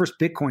went to my first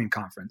Bitcoin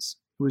conference,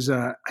 it was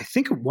I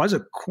think it was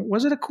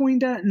it a coin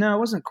debt? No, it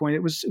wasn't a coin.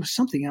 It was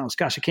something else.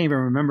 Gosh, I can't even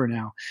remember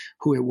now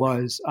who it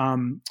was.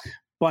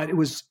 But it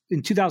was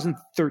in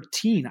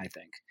 2013, I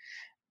think.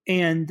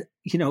 And,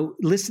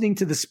 listening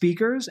to the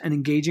speakers and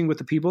engaging with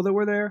the people that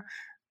were there,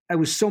 it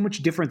was so much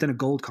different than a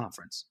gold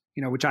conference,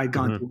 which I'd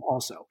gone to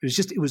also.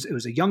 It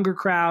was a younger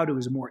crowd. It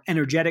was a more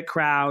energetic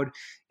crowd.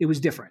 It was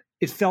different.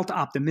 It felt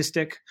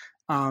optimistic.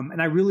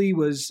 And I really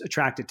was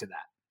attracted to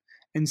that.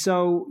 And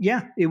so,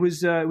 yeah, it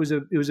was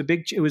a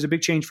big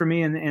change for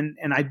me.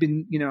 And I'd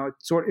been, it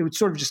sort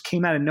of just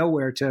came out of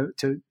nowhere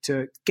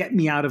to get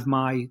me out of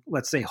my,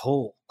 let's say,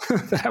 hole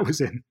that I was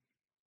in.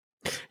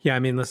 Yeah. I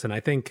mean, listen, I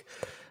think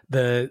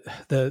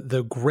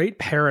the great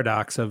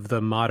paradox of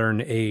the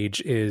modern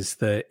age is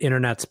the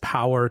internet's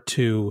power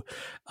to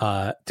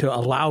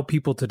allow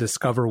people to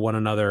discover one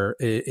another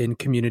in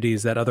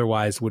communities that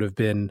otherwise would have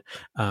been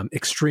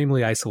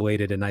extremely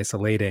isolated and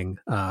isolating.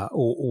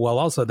 While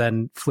also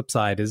then flip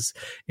side is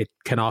it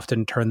can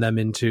often turn them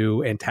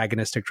into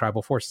antagonistic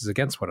tribal forces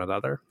against one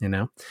another,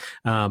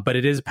 but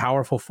it is a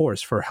powerful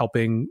force for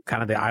helping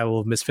kind of the Isle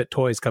of Misfit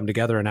Toys come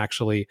together and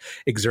actually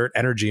exert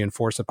energy and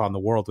force upon the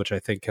world, which I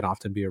think can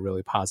often be a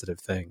really positive positive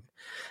thing.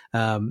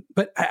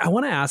 But I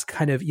want to ask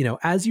kind of,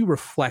 as you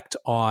reflect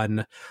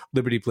on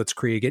Liberty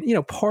Blitzkrieg,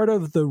 and, part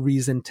of the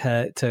reason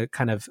to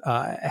kind of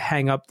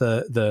hang up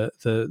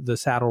the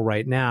saddle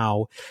right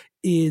now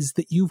is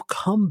that you've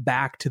come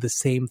back to the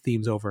same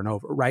themes over and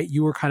over, right?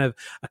 You were kind of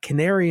a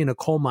canary in a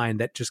coal mine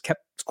that just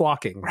kept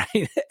squawking,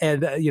 right?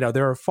 And,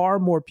 there are far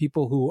more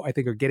people who I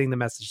think are getting the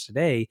message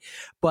today,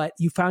 but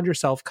you found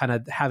yourself kind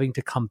of having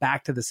to come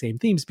back to the same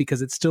themes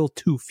because it's still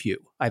too few,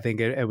 I think,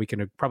 and we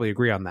can probably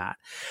agree on that.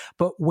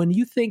 But when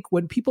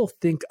people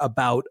think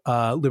about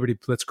Liberty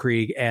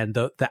Blitzkrieg and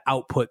the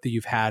output that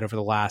you've had over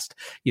the last,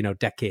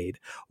 decade,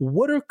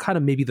 what are kind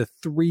of maybe the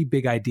three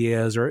big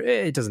ideas, or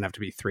it doesn't have to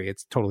be three,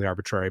 it's totally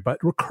arbitrary, but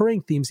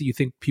recurring themes that you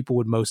think people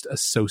would most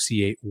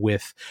associate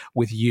with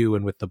you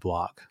and with the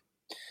blog?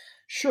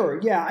 Sure.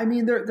 Yeah. I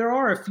mean, there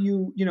are a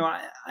few,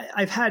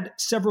 I've had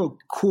several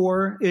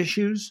core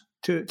issues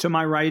to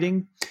my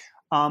writing.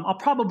 I'll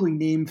probably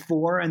name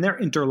four, and they're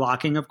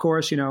interlocking, of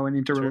course, and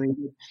interrelated,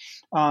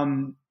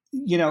 sure.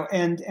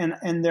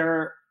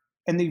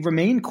 And they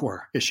remain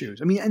core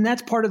issues. I mean, and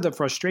that's part of the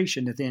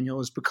frustration,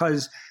 Nathaniel, is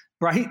because,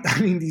 right? I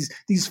mean,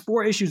 these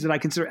four issues that I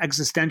consider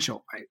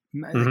existential, right?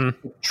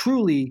 Mm-hmm.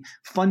 Truly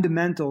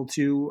fundamental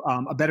to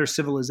a better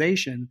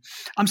civilization.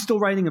 I'm still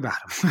writing about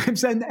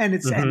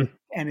them,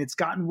 and it's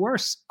gotten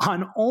worse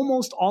on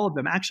almost all of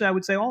them. Actually, I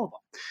would say all of them.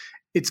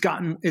 It's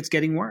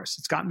getting worse.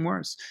 It's gotten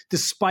worse,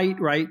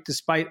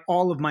 despite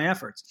all of my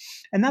efforts,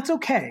 and that's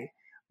okay.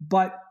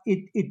 But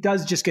it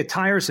does just get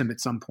tiresome at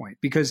some point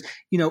because,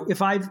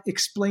 if I've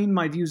explained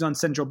my views on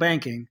central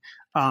banking,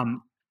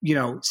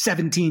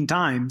 17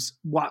 times,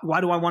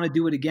 why do I want to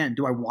do it again?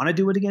 Do I want to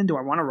do it again? Do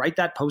I want to write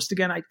that post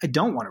again? I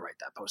don't want to write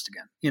that post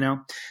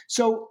again,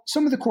 So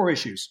some of the core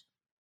issues.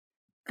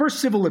 First,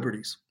 civil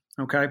liberties.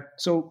 Okay.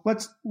 So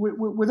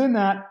within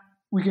that,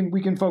 we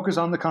can focus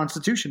on the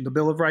Constitution, the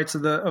Bill of Rights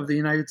of the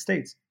United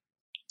States,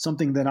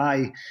 something that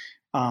I,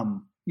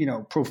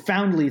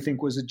 profoundly think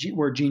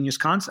were genius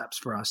concepts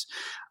for us.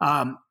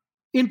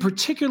 In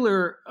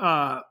particular,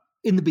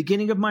 in the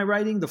beginning of my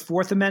writing, the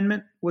Fourth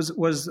Amendment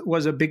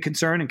was a big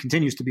concern and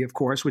continues to be, of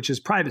course, which is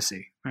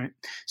privacy, right?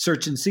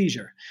 Search and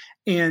seizure.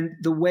 And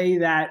the way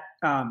that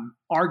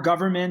our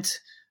government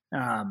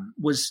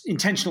was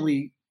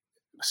intentionally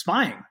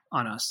spying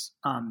on us.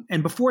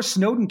 And before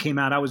Snowden came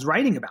out, I was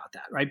writing about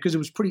that, right? Because it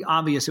was pretty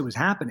obvious it was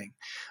happening.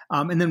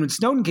 And then when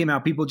Snowden came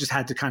out, people just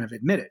had to kind of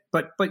admit it.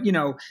 But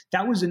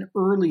that was an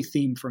early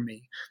theme for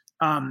me.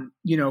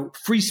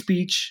 Free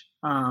speech,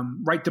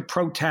 right to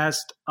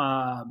protest.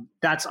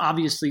 That's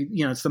obviously,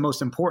 it's the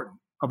most important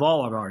of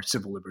all of our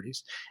civil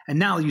liberties. And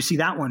now you see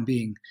that one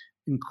being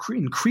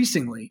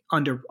increasingly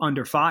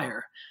under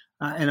fire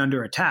and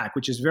under attack,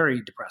 which is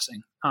very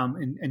depressing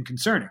and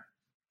concerning.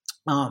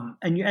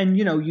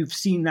 You've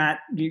seen that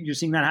you're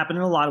seeing that happen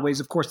in a lot of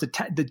ways. Of course,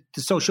 the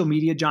social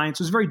media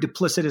giants was very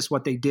duplicitous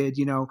what they did.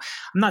 I'm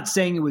not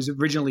saying it was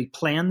originally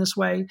planned this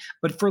way,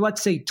 but for,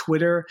 let's say,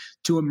 Twitter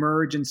to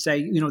emerge and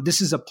say, this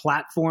is a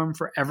platform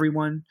for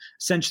everyone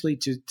essentially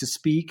to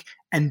speak,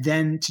 and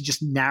then to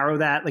just narrow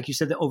that, like you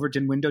said, the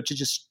Overton window, to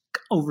just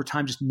over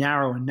time just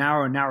narrow and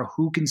narrow and narrow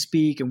who can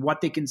speak and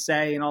what they can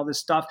say and all this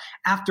stuff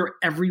after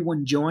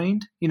everyone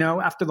joined,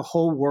 after the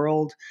whole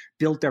world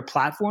built their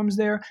platforms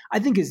there, I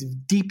think is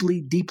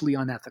deeply, deeply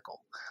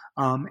unethical.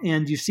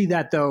 And you see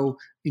that though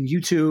in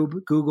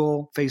YouTube,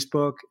 Google,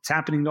 Facebook, it's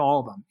happening to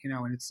all of them,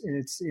 and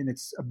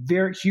it's a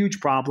very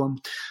huge problem.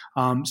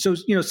 So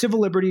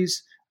civil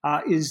liberties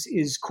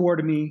is core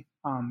to me.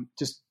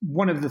 Just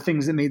one of the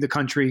things that made the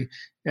country,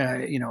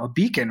 a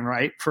beacon,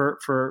 right,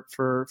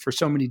 for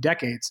so many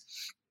decades.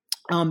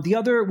 The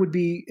other would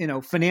be,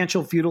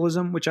 financial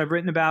feudalism, which I've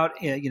written about,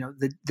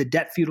 the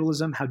debt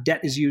feudalism, how debt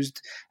is used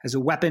as a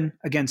weapon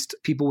against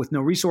people with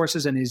no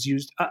resources and is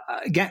used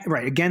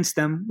against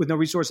them with no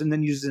resource, and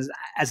then used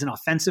as an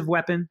offensive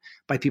weapon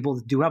by people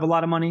that do have a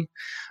lot of money,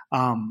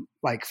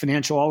 like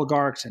financial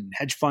oligarchs and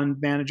hedge fund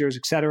managers,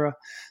 et cetera.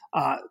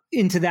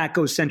 Into that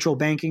goes central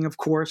banking, of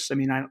course. I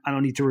mean, I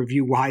don't need to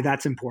review why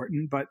that's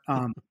important, but,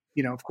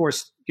 of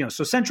course,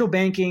 so central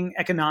banking,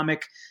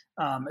 economic,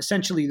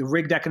 essentially the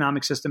rigged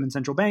economic system in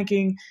central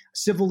banking,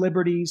 civil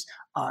liberties.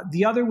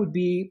 The other would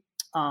be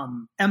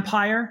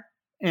empire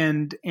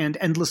and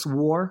endless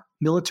war,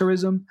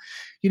 militarism.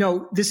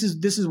 This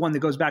is one that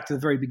goes back to the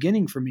very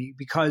beginning for me,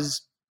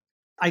 because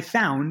I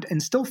found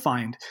and still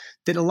find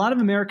that a lot of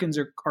Americans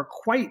are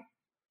quite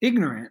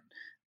ignorant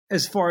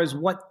as far as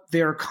what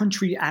their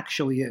country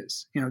actually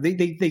is.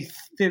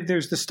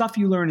 There's the stuff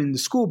you learn in the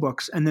school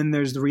books, and then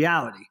there's the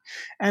reality.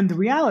 And the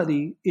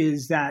reality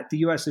is that the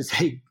U.S. is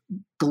a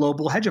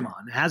global hegemon,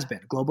 it has been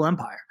a global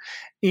empire.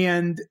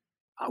 And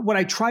what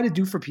I try to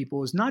do for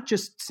people is not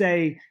just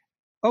say,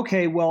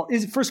 okay, well,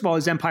 first of all,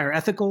 is empire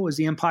ethical? Is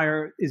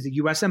the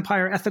U.S.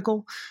 empire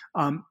ethical?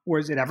 Or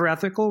is it ever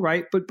ethical,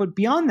 right? But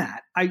beyond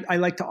that, I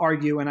like to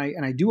argue, and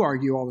I do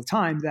argue all the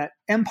time, that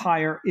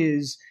empire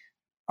is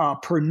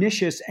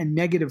pernicious and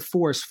negative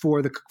force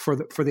for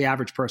the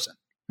average person.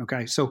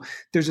 Okay, so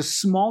there's a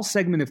small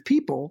segment of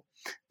people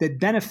that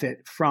benefit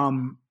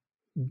from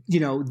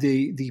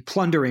the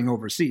plundering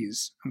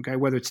overseas, okay,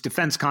 whether it's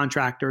defense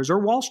contractors or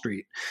Wall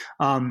Street.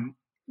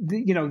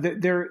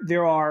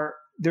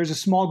 There's a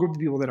small group of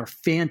people that are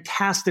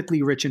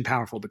fantastically rich and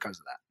powerful because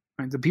of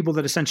that. Right? The people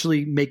that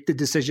essentially make the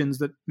decisions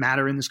that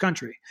matter in this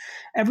country.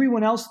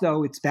 Everyone else,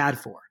 though, it's bad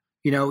for.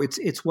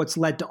 It's what's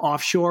led to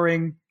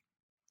offshoring.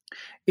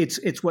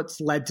 It's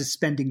what's led to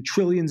spending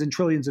trillions and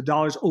trillions of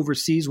dollars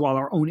overseas while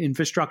our own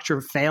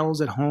infrastructure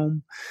fails at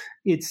home.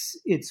 It's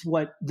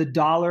what the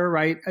dollar,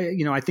 right?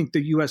 I think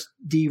the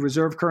USD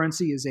reserve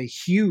currency is a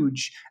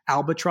huge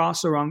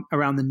albatross around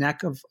the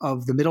neck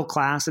of the middle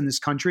class in this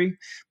country,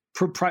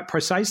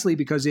 precisely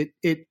because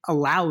it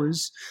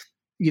allows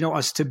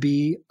us to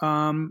be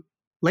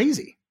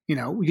lazy.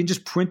 We can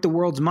just print the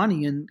world's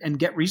money and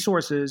get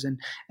resources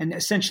and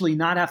essentially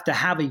not have to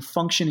have a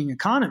functioning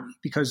economy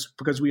because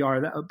we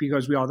are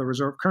the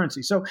reserve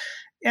currency. So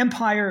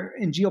empire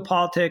and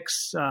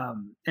geopolitics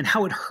and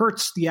how it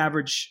hurts the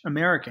average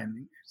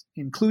American,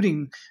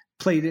 including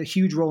played a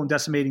huge role in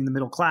decimating the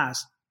middle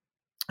class,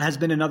 has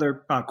been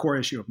another core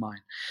issue of mine.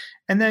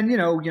 And then,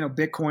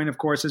 Bitcoin, of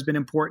course, has been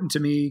important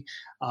to me,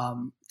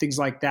 things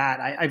like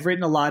that. I've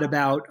written a lot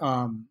about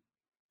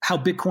how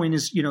Bitcoin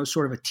is,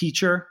 sort of a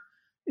teacher.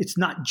 It's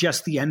not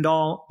just the end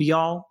all be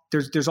all.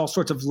 There's all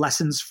sorts of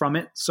lessons from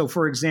it. So,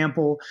 for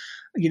example,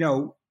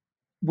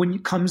 when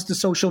it comes to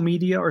social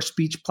media or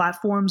speech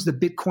platforms, the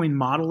Bitcoin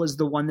model is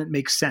the one that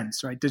makes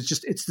sense, right?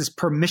 It's this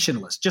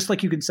permissionless, just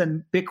like you can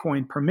send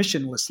Bitcoin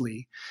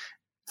permissionlessly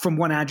from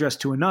one address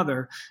to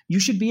another. You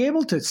should be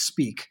able to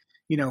speak,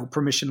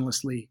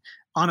 permissionlessly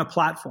on a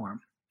platform.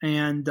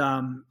 And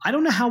I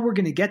don't know how we're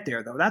going to get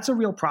there, though. That's a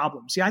real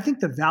problem. See, I think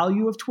the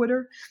value of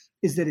Twitter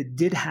is that it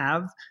did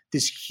have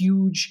this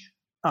huge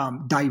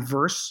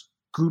diverse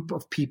group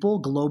of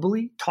people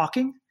globally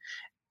talking.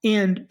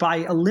 And by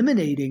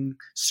eliminating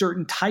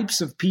certain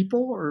types of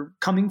people or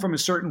coming from a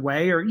certain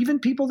way, or even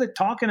people that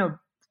talk in a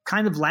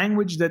kind of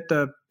language that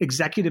the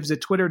executives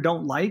at Twitter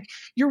don't like,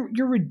 you're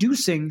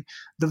reducing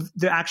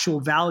the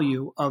actual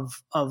value of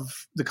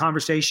the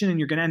conversation, and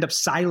you're going to end up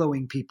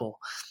siloing people.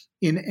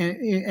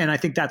 And I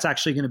think that's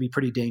actually going to be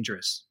pretty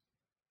dangerous.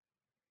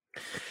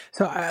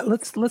 So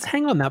let's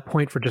hang on that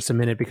point for just a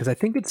minute, because I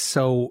think it's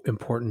so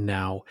important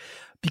now.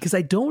 Because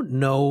I don't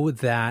know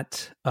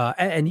that,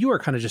 and you are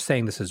kind of just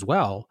saying this as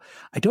well,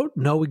 I don't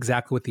know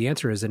exactly what the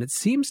answer is. And it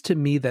seems to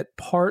me that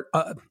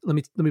let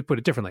me put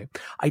it differently.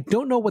 I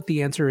don't know what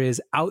the answer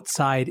is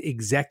outside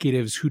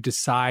executives who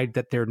decide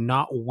that they're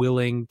not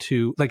willing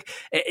to,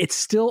 it's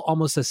still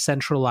almost a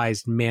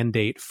centralized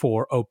mandate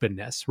for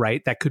openness,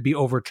 right? That could be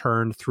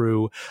overturned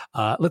through,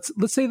 let's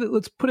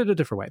put it a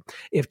different way.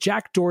 If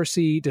Jack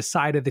Dorsey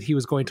decided that he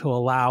was going to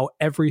allow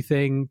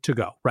everything to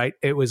go, right?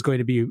 It was going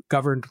to be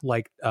governed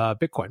like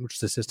Bitcoin, which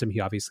is a system he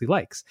obviously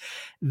likes.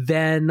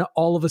 Then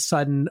all of a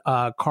sudden,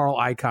 Carl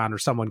Icahn or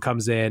someone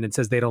comes in and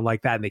says they don't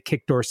like that, and they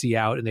kick Dorsey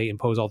out, and they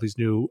impose all these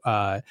new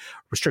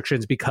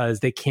restrictions because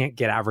they can't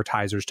get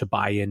advertisers to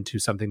buy into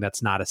something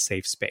that's not a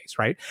safe space,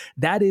 right?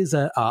 That is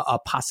a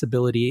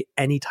possibility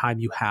anytime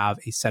you have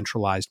a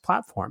centralized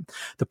platform.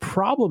 The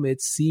problem,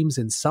 it seems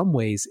in some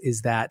ways,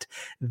 is that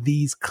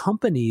these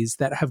companies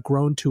that have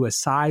grown to a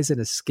size and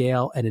a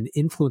scale and an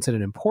influence and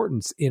an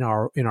importance in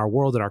our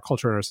world, in our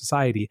culture, in our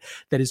society,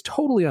 that is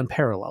totally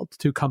unparalleled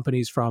to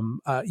companies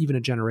from even a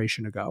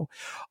generation ago,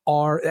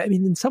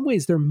 in some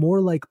ways, they're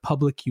more like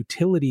public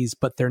utilities,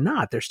 but they're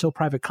not. They're still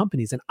private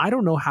companies. And I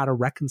don't know how to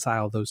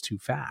reconcile those two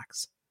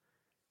facts.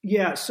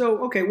 Yeah.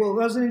 So, okay. Well,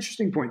 that was an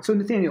interesting point. So,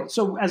 Nathaniel,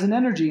 as an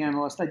energy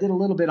analyst, I did a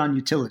little bit on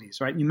utilities,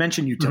 right? You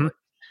mentioned utilities.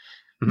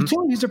 Mm-hmm.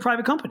 Utilities are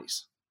private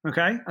companies.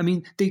 Okay.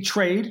 They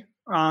trade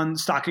on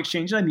stock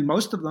exchanges.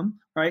 Most of them,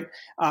 right?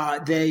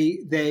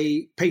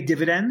 They pay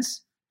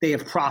dividends. They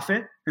have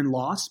profit and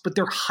loss, but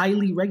they're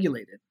highly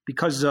regulated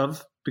because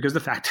of the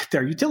fact that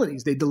they're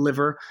utilities. They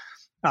deliver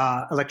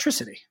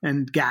electricity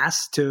and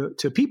gas to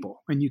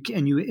people, and you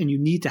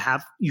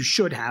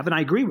should have, and I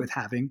agree with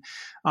having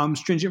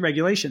stringent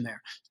regulation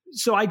there.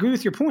 So I agree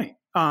with your point,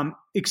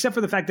 except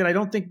for the fact that I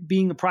don't think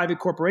being a private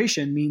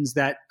corporation means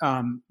that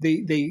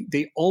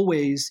they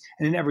always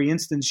and in every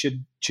instance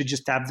should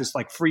just have this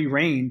free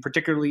reign,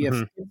 particularly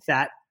if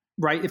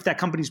that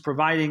company's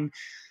providing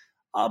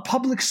a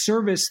public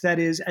service that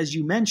is, as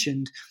you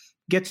mentioned,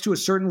 gets to a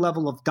certain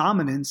level of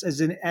dominance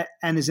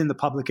and is in the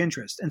public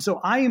interest. And so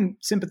I am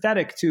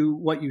sympathetic to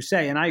what you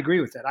say, and I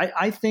agree with it.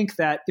 I think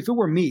that if it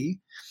were me,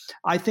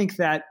 I think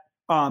that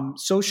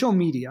social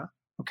media,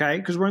 okay,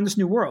 because we're in this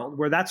new world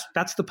where that's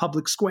the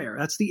public square.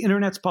 That's the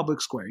internet's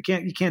public square.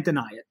 You can't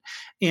deny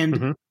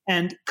it.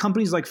 And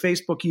companies like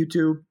Facebook,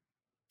 YouTube,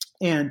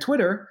 and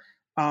Twitter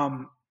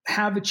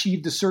have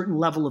achieved a certain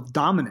level of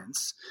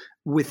dominance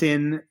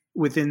within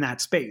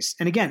that space.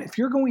 And again, if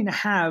you're going to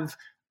have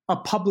a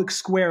public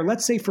square,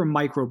 let's say for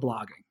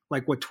microblogging,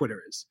 like what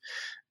Twitter is,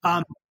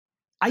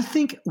 I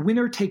think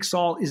winner takes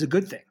all is a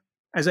good thing,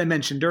 as I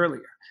mentioned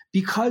earlier,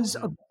 because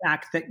of the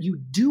fact that you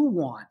do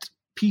want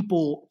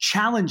people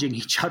challenging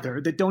each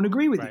other that don't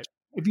agree with each other.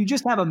 If you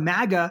just have a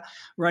MAGA,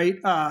 right,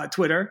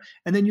 Twitter,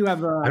 and then you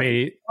have I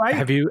mean, right?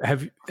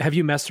 have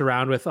you messed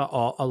around with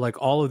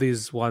all of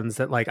these ones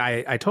that like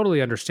I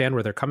totally understand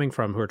where they're coming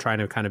from, who are trying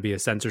to kind of be a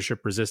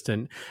censorship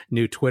resistant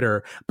new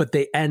Twitter, but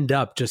they end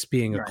up just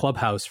being a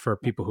clubhouse for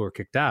people who are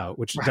kicked out,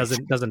 which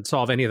doesn't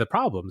solve any of the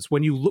problems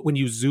when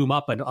you zoom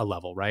up a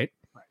level, right?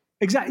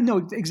 Exactly.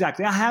 No,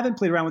 exactly. I haven't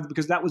played around with it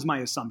because that was my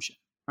assumption.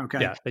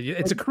 Okay. Yeah,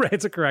 it's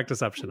a correct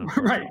assumption.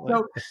 Right.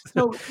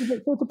 So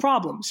it's a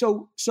problem.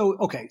 So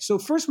okay. So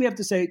first we have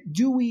to say,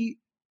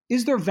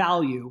 is there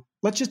value?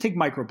 Let's just take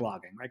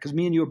microblogging, right? Because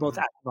me and you are both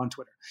active on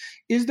Twitter.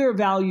 Is there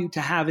value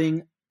to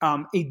having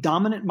a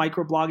dominant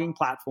microblogging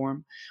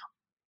platform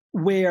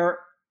where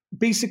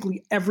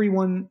basically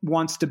everyone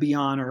wants to be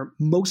on, or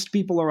most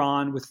people are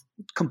on, with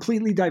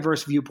completely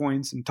diverse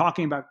viewpoints and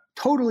talking about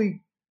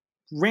totally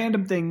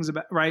random things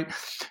about, right?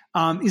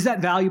 Is that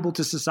valuable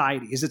to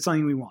society? Is it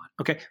something we want?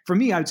 Okay. For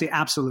me, I would say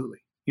absolutely.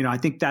 I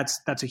think that's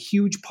a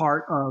huge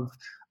part of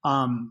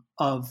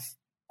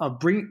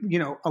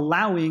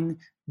allowing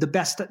the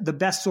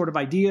best sort of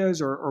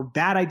ideas or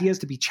bad ideas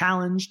to be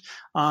challenged,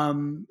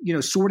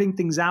 sorting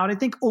things out. I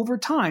think over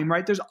time,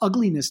 right, there's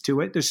ugliness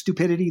to it. There's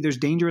stupidity, there's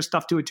dangerous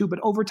stuff to it too. But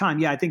over time,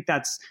 yeah, I think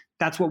that's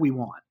what we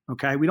want.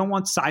 Okay. We don't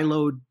want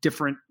siloed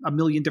a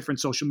million different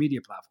social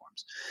media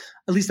platforms.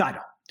 At least I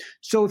don't.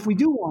 So if we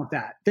do want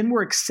that, then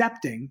we're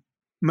accepting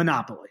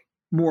monopoly,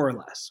 more or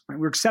less. Right?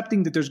 We're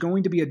accepting that there's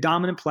going to be a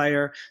dominant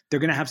player. They're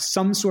going to have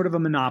some sort of a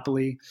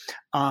monopoly.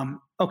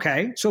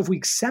 Okay, so if we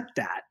accept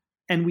that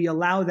and we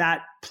allow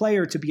that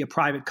player to be a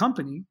private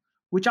company,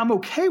 which I'm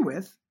okay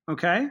with,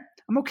 okay?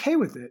 I'm okay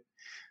with it.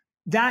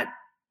 That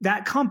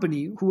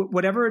company,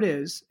 whatever it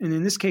is, and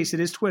in this case it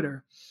is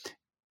Twitter,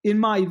 in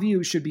my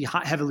view, should be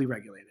heavily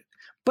regulated.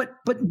 But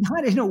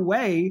not in a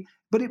way.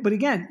 But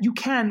again,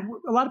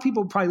 a lot of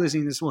people probably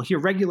listening to this will hear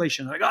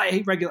regulation. Like, oh, I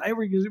hate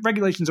regulation.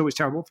 Regulation's always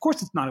terrible. Of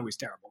course it's not always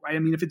terrible, right? I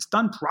mean, if it's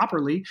done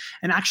properly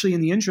and actually in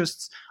the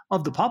interests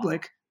of the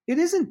public, it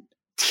isn't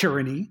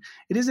tyranny.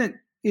 It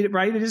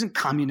isn't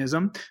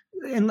communism.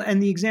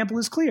 And the example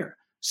is clear.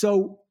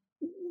 So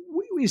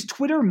is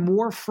Twitter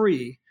more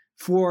free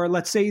for,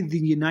 let's say, the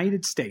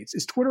United States?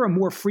 Is Twitter a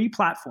more free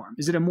platform?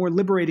 Is it a more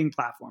liberating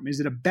platform? Is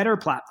it a better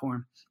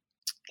platform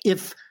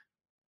if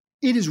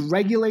it is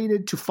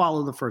regulated to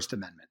follow the First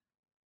Amendment,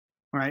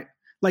 right?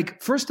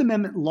 Like First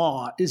Amendment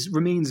law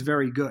remains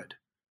very good.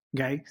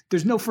 Okay,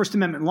 there's no First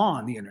Amendment law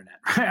on the internet,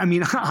 right? I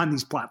mean, on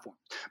these platforms,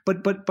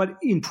 but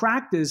in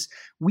practice,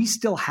 we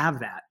still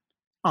have that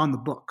on the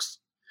books.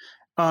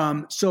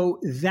 So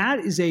that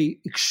is a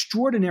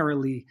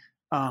extraordinarily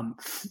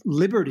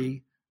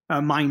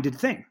liberty-minded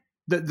thing.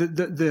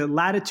 The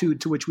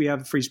latitude to which we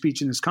have free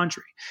speech in this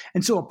country,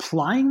 and so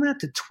applying that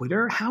to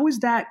Twitter,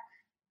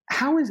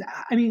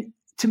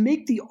 to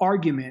make the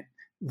argument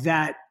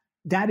that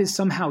is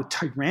somehow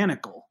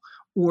tyrannical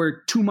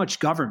or too much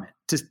government,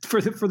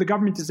 for the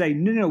government to say,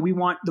 no, we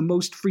want the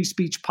most free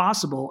speech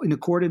possible in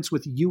accordance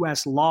with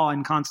U.S. law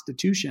and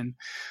Constitution,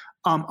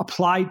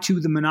 applied to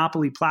the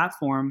monopoly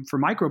platform for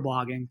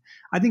microblogging,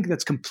 I think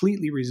that's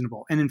completely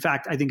reasonable. And in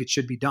fact, I think it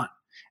should be done.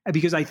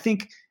 Because I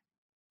think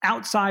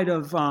outside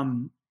of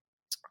like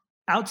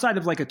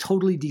a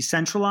totally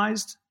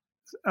decentralized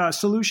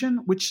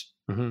solution, which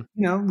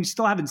we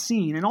still haven't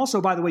seen. And also,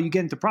 by the way, you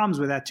get into problems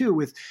with that too,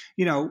 with,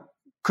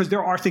 because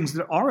there are things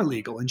that are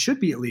illegal and should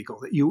be illegal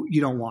that you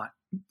don't want,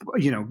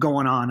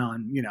 going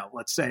on,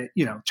 let's say,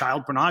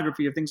 child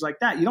pornography or things like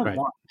that. You don't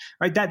want,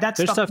 right?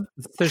 There's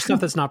stuff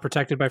that's not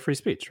protected by free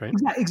speech, right?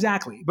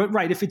 Exactly. But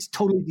right, if it's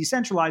totally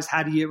decentralized,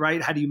 how do you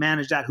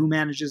manage that? Who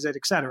manages it,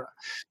 et cetera?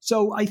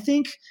 So I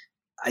think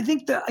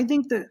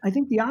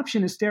the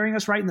option is staring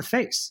us right in the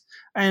face,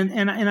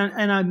 and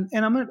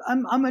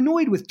I'm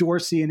annoyed with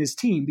Dorsey and his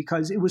team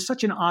because it was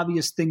such an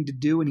obvious thing to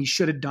do, and he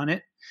should have done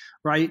it,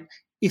 right?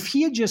 If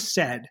he had just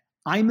said,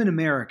 "I'm an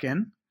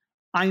American,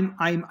 I'm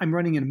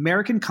running an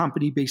American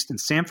company based in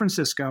San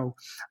Francisco.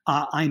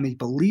 I'm a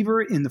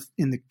believer in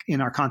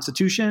our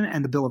Constitution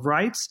and the Bill of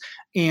Rights,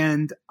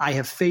 and I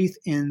have faith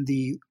in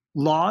the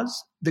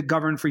laws that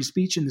govern free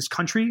speech in this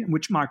country in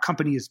which my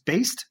company is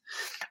based.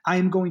 I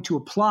am going to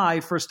apply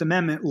First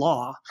Amendment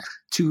law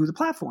to the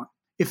platform.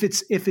 If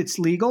it's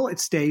legal, it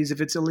stays. If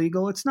it's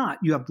illegal, it's not.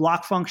 You have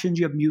block functions,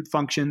 you have mute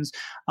functions,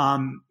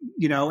 and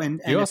you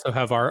also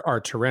have our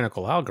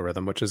tyrannical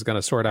algorithm, which is going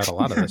to sort out a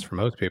lot of this for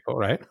most people,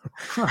 right?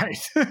 Right.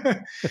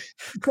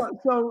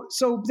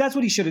 So that's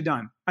what he should have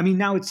done. I mean,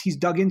 now he's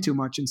dug in too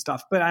much and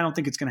stuff, but I don't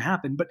think it's going to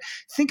happen. But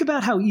think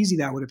about how easy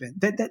that would have been.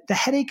 That the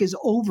headache is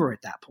over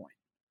at that point.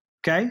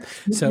 Okay.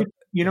 So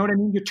you know what I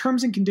mean? Your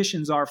terms and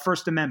conditions are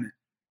First Amendment.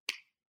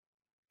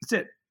 That's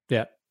it.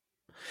 Yeah.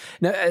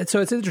 Now,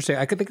 so it's interesting.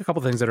 I could think a couple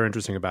of things that are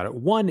interesting about it.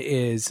 One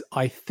is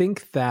I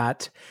think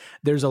that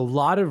there's a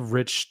lot of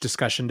rich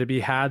discussion to be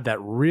had that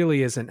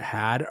really isn't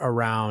had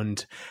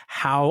around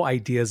how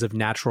ideas of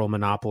natural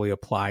monopoly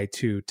apply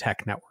to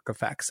tech network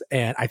effects.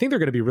 And I think they're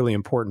going to be really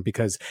important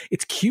because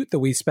it's cute that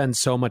we spend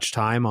so much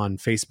time on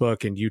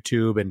Facebook and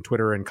YouTube and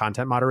Twitter and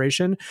content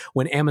moderation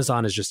when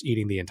Amazon is just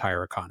eating the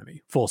entire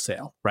economy full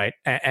sail, right?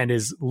 And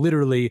is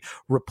literally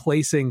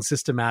replacing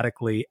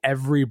systematically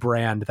every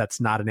brand that's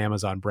not an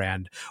Amazon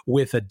brand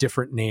with a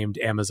different named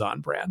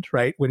Amazon brand,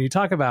 right? When you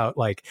talk about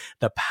like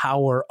the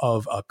power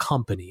of a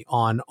company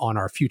on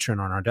our future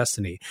and on our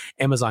destiny,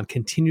 Amazon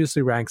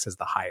continuously ranks as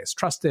the highest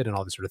trusted and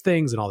all these sort of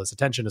things, and all this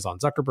attention is on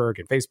Zuckerberg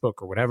and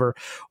Facebook or whatever.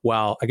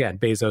 While again,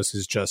 Bezos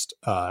is just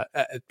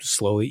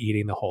slowly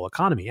eating the whole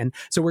economy. And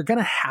so we're going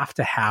to have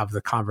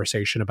the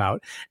conversation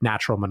about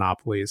natural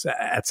monopolies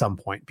at some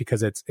point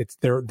because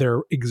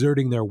they're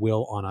exerting their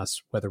will on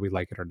us whether we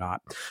like it or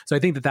not. So I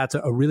think that that's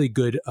a really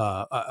good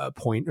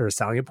point or a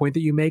salient point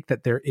that you make,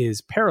 that there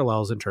is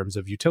parallels in terms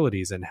of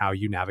utilities and how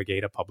you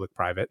navigate a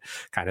public-private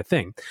kind of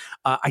thing.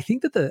 I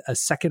think that a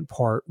second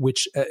part,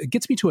 which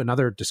gets me to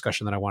another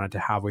discussion that I wanted to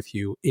have with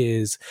you,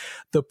 is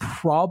the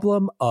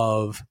problem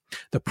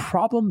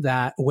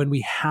that when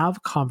we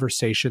have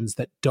conversations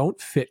that don't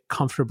fit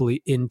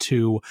comfortably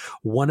into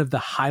one of the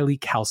highly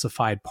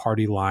calcified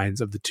party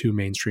lines of the two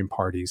mainstream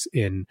parties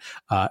in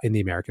the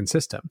American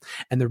system.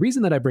 And the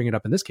reason that I bring it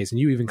up in this case, and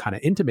you even kind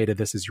of intimated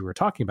this as you were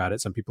talking about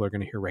it, some people are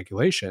going to hear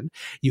regulation.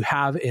 You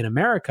have in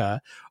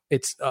America,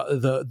 it's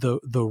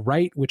the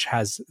right, which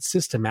has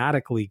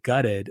systematically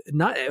gutted,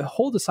 not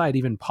hold aside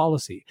even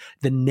policy,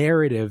 the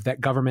narrative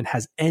that government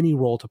has any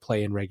role to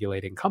play in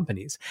regulating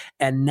companies.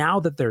 And now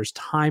that there's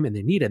time and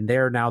they need it, and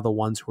they're now the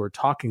ones who are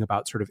talking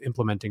about sort of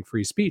implementing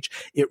free speech,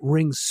 it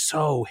rings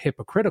so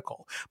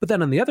hypocritical. But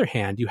then on the other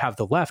hand, you have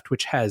the left,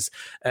 which has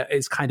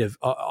is kind of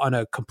on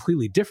a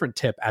completely different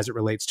tip as it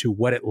relates to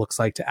what it looks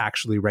like to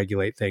actually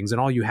regulate things.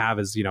 And all you have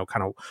is,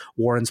 kind of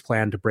Warren's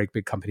plan to break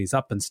big companies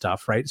up and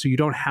stuff, right? So you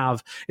don't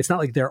have, it's not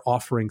like they're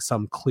offering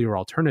some clear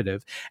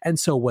alternative. And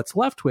so what's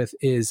left with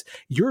is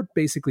you're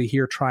basically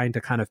here trying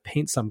to kind of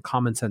paint some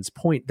common sense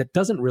point that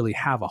doesn't really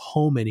have a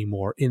home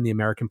anymore in the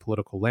American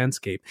political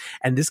landscape.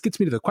 And this gets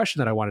me to the question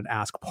that I wanted to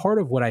ask. Part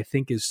of what I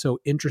think is so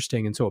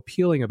interesting and so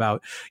appealing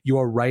about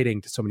your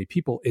writing to so many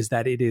people is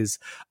that it is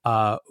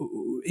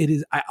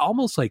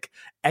almost like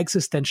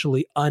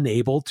existentially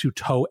unable to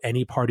toe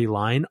any party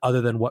line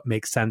other than what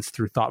makes sense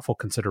through thoughtful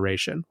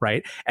consideration,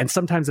 right? And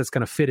sometimes that's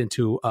going to fit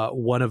into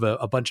one of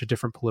a bunch of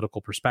different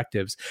political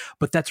perspectives,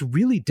 but that's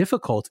really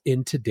difficult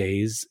in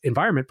today's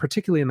environment,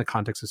 particularly in the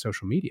context of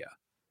social media.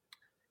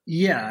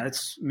 Yeah,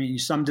 you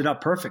summed it up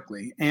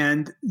perfectly.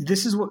 And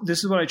this is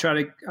what I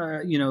try to,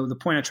 the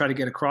point I try to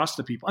get across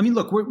to people. I mean,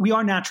 look, we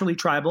are naturally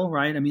tribal,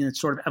 right? I mean,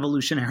 it's sort of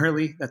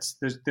evolutionarily,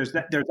 there's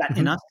that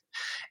in us.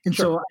 And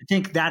so I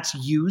think that's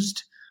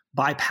used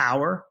by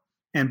power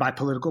and by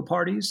political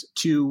parties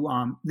to,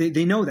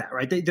 they know that,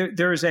 right?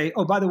 There's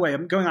by the way,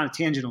 I'm going on a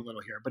tangent a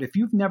little here, but if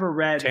you've never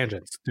read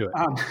tangents, do it.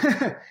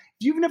 If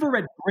you've never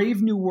read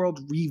Brave New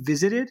World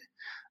Revisited,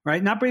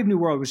 right? Not Brave New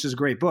World, which is a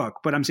great book,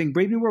 but I'm saying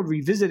Brave New World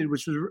Revisited,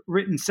 which was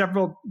written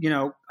several,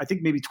 I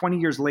think maybe 20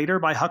 years later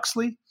by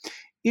Huxley.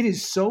 It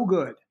is so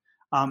good.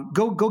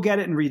 Go get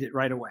it and read it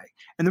right away.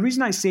 And the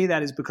reason I say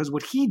that is because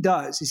what he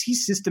does is he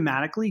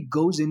systematically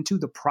goes into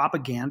the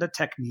propaganda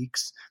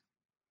techniques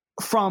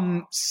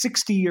from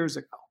 60 years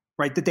ago,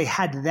 right? That they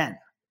had then.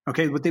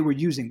 Okay, what they were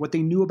using, what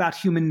they knew about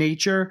human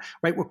nature,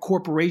 right? What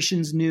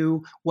corporations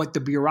knew, what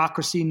the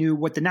bureaucracy knew,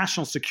 what the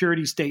national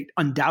security state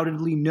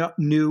undoubtedly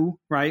knew,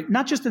 right?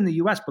 Not just in the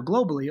US, but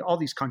globally, all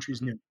these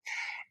countries knew.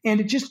 And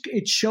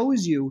it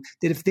shows you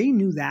that if they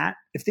knew that,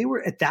 if they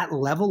were at that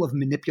level of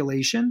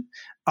manipulation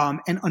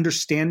and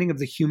understanding of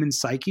the human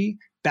psyche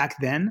back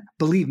then,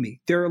 believe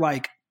me, they're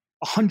like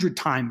 100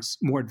 times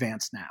more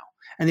advanced now,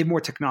 and they have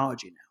more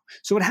technology now.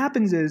 So what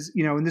happens is,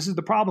 and this is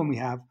the problem we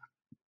have,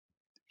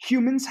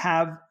 humans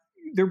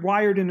they're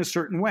wired in a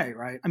certain way,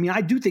 right? I mean,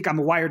 I do think I'm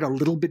wired a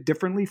little bit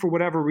differently for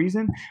whatever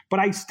reason, but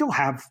I still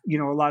have, a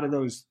lot of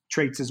those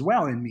traits as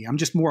well in me. I'm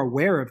just more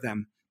aware of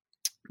them.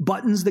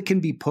 Buttons that can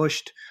be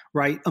pushed,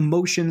 right?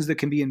 Emotions that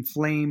can be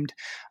inflamed.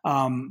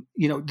 The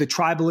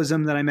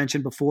tribalism that I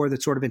mentioned before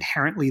that's sort of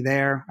inherently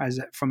there as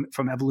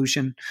from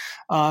evolution.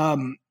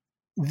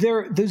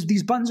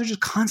 These buttons are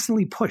just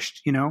constantly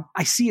pushed.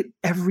 I see it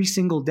every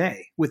single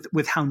day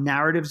with how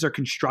narratives are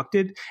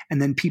constructed,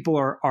 and then people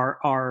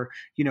are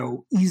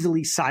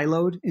easily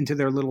siloed into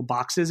their little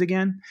boxes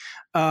again.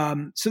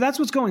 So that's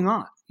what's going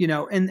on.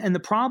 And the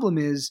problem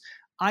is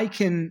I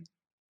can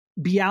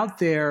be out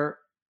there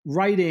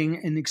writing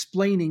and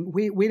explaining,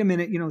 wait a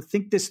minute,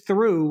 think this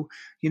through,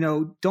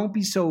 don't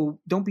be so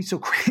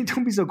crazy,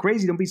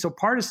 don't be so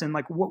partisan.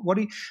 Like what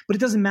do you, but it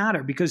doesn't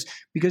matter because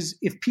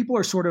if people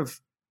are sort of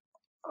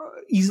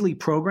easily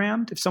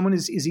programmed, if someone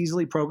is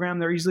easily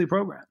programmed, they're easily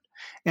programmed.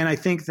 And I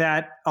think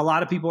that a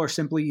lot of people are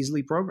simply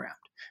easily programmed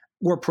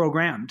or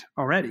programmed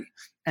already.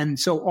 And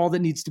so all that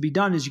needs to be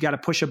done is you got to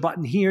push a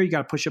button here, you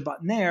got to push a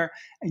button there,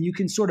 and you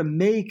can sort of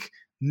make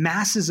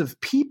masses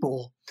of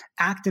people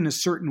act in a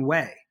certain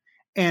way.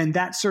 And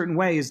that certain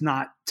way is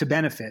not to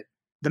benefit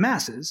the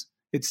masses.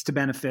 It's to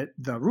benefit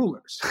the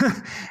rulers.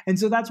 And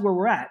so that's where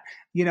we're at,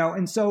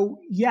 and so,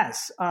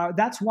 yes,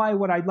 that's why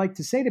what I'd like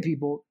to say to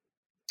people,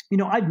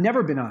 I've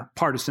never been a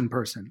partisan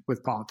person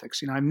with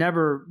politics. I've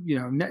never,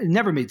 it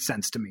never made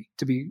sense to me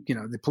to be,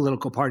 the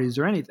political parties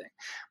or anything.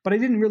 But I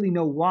didn't really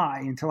know why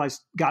until I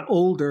got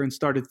older and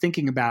started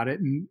thinking about it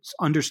and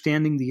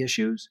understanding the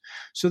issues.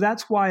 So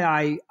that's why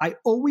I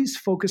always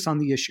focus on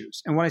the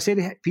issues. And what I say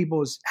to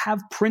people is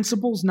have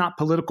principles, not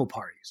political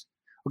parties.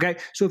 Okay,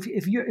 so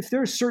if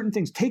there are certain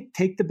things,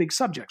 take the big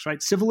subjects,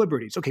 right? Civil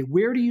liberties. Okay,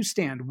 where do you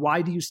stand?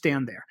 Why do you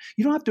stand there?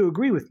 You don't have to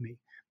agree with me,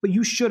 but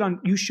you should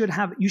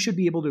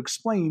be able to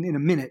explain in a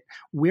minute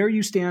where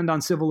you stand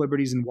on civil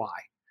liberties and why.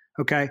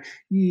 Okay,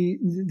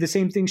 the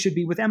same thing should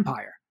be with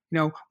empire.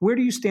 Where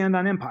do you stand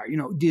on empire?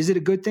 Is it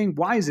a good thing?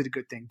 Why is it a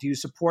good thing? Do you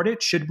support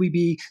it? Should we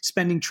be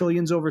spending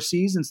trillions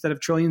overseas instead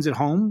of trillions at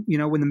home?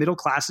 When the middle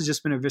class has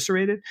just been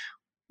eviscerated.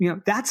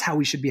 That's how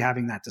we should be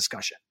having that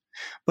discussion.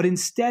 But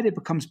instead, it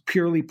becomes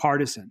purely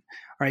partisan,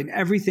 right? And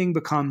everything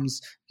becomes,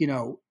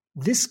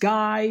 this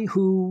guy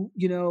who,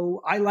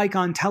 I like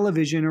on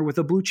television or with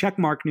a blue check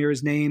mark near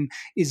his name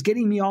is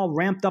getting me all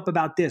ramped up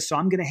about this. So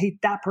I'm going to hate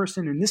that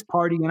person in this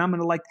party and I'm going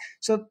to like,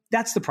 so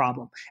that's the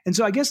problem. And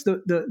so I guess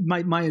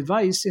my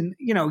advice, and,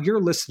 your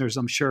listeners,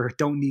 I'm sure,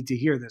 don't need to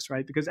hear this,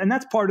 right? And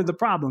that's part of the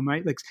problem,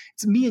 right? Like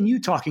it's me and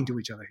you talking to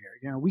each other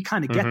here. We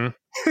kind of get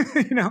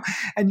it,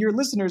 and your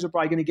listeners are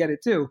probably going to get it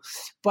too.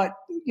 But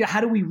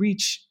how do we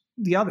reach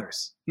the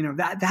others?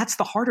 That's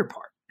the harder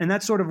part. And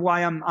that's sort of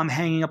why I'm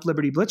hanging up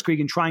Liberty Blitzkrieg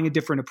and trying a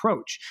different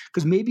approach,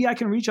 because maybe I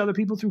can reach other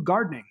people through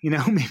gardening.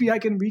 Maybe I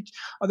can reach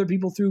other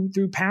people through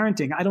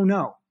parenting. I don't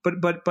know,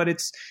 but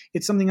it's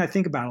something I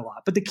think about a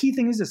lot. But the key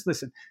thing is this: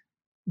 listen,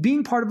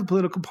 being part of a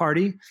political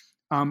party,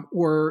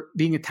 or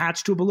being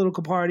attached to a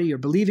political party, or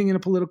believing in a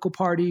political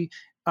party,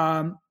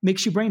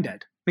 makes you brain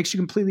dead. Makes you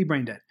completely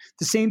brain dead.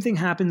 The same thing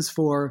happens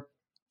for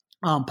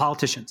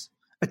politicians.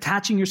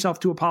 Attaching yourself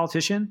to a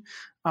politician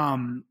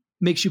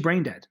makes you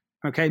brain dead.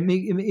 Okay,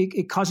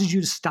 it causes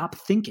you to stop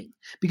thinking,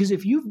 because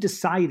if you've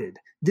decided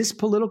this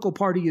political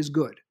party is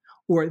good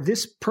or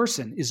this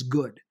person is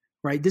good,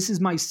 right? This is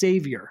my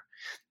savior.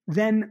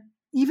 Then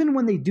even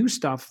when they do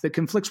stuff that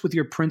conflicts with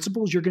your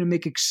principles, you're going to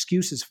make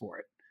excuses for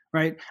it,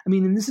 right? I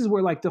mean, and this is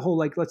where like the whole,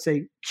 like, let's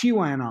say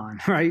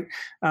QAnon, right,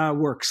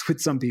 works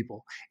with some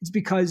people. It's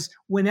because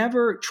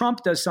whenever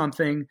Trump does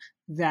something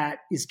that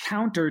is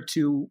counter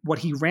to what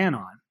he ran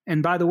on,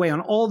 and by the way, on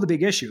all the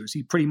big issues,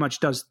 he pretty much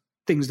does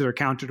things that are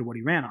counter to what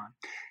he ran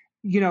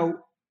on.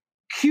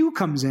 Q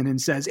comes in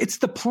and says, it's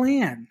the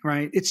plan,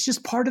 right? It's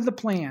just part of the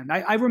plan.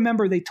 I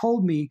remember they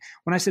told me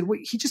when I said,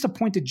 wait, he just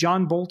appointed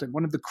John Bolton,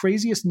 one of the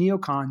craziest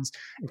neocons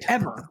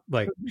ever.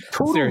 Like,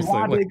 total seriously.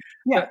 logic,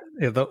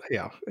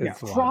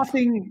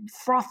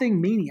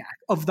 Frothing maniac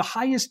of the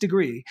highest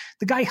degree.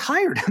 The guy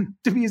hired him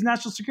to be his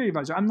national security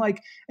advisor. I'm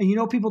like,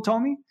 and people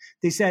told me?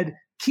 They said,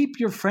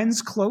 keep your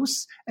friends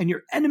close and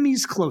your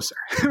enemies closer,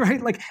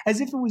 right? Like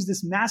as if it was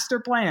this master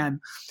plan,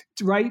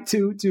 right?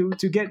 To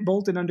get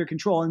Bolton under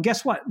control. And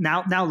guess what?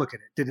 Now look at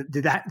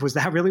it. Was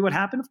that really what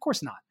happened? Of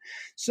course not.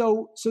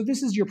 So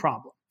this is your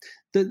problem.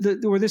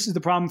 This is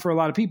the problem for a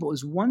lot of people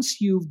is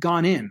once you've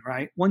gone in,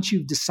 right? Once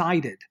you've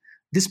decided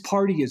this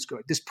party is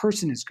good, this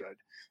person is good,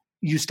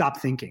 you stop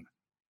thinking.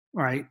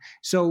 Right.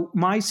 So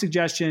my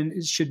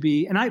suggestion should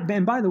be,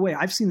 and by the way,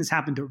 I've seen this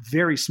happen to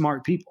very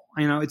smart people.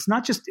 It's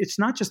not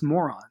just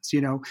morons.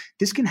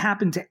 This can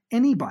happen to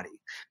anybody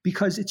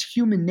because it's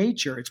human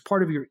nature. It's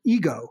part of your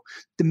ego.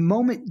 The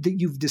moment that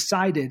you've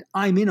decided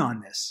I'm in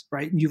on this,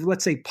 right? And you've,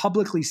 let's say,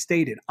 publicly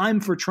stated I'm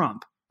for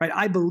Trump, right?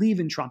 I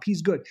believe in Trump.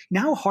 He's good. You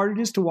know how hard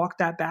it is to walk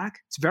that back?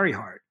 It's very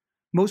hard.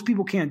 Most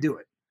people can't do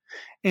it.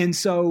 And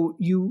so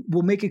you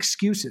will make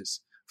excuses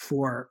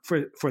for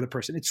the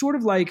person. It's sort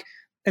of like,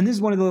 and this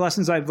is one of the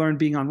lessons I've learned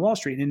being on Wall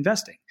Street and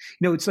investing.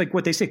 It's like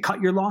what they say,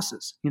 cut your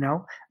losses,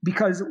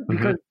 because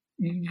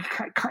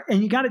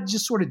you got to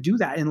just sort of do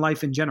that in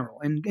life in general.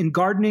 And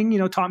gardening,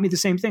 taught me the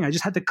same thing. I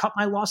just had to cut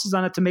my losses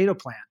on a tomato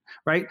plant,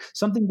 right?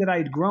 Something that I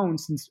had grown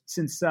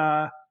since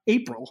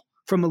April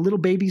from a little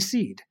baby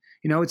seed.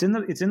 It's in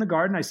the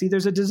garden. I see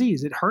there's a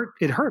disease. It hurt,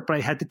 but I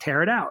had to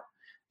tear it out,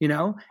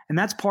 and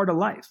that's part of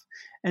life.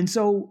 And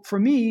so for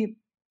me,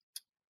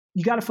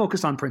 you got to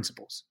focus on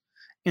principles.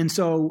 And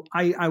so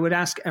I would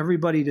ask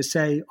everybody to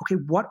say, okay,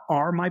 what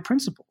are my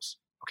principles?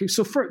 Okay,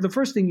 so the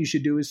first thing you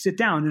should do is sit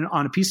down and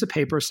on a piece of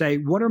paper say,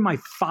 what are my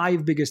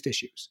 5 biggest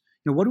issues?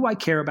 What do I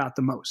care about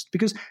the most?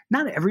 Because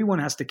not everyone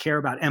has to care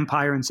about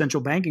empire and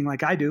central banking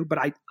like I do, but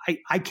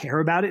I care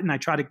about it and I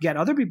try to get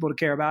other people to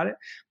care about it.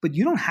 But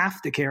you don't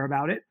have to care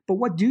about it. But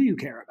what do you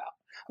care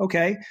about?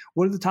 Okay,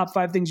 what are the top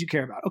 5 things you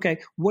care about? Okay,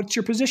 what's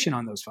your position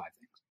on those 5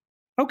 things?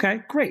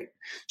 Okay, great.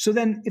 So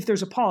then if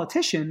there's a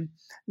politician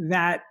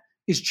that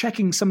is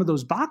checking some of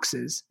those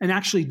boxes and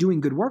actually doing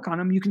good work on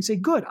them, you can say,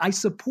 good, I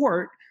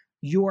support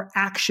your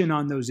action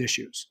on those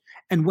issues.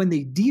 And when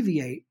they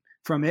deviate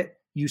from it,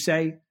 you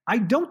say, I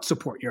don't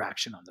support your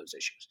action on those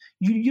issues.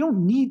 You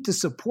don't need to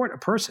support a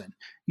person.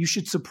 You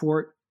should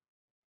support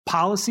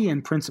policy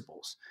and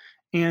principles.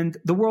 And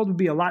the world would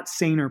be a lot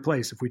saner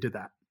place if we did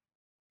that.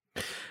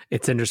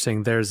 It's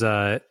interesting. There's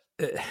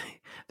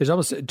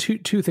almost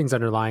two things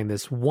underlying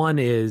this. One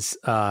is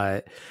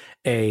a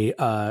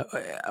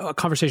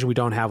conversation we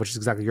don't have, which is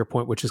exactly your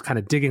point, which is kind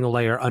of digging a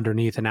layer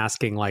underneath and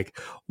asking, like,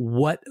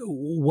 what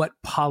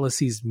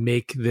policies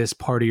make this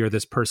party or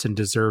this person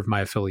deserve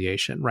my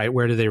affiliation, right?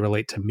 Where do they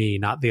relate to me,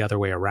 not the other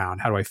way around?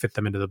 How do I fit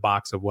them into the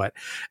box of what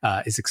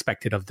is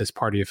expected of this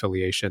party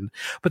affiliation?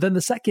 But then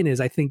the second is,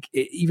 I think,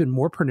 even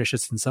more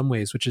pernicious in some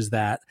ways, which is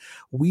that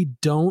we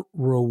don't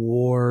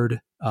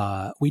reward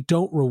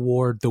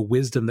the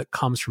wisdom that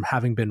comes from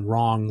having been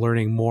wrong,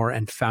 learning more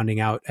and finding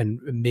out and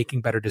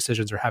making better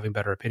decisions or having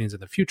better opinions in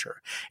the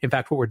future. In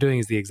fact, what we're doing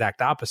is the exact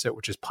opposite,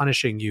 which is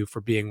punishing you for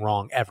being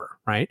wrong ever,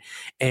 right?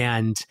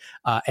 And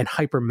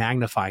hyper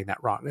magnifying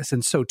that wrongness.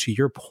 And so, to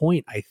your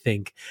point, I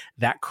think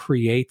that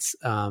creates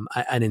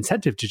an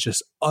incentive to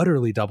just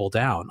utterly double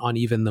down on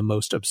even the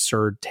most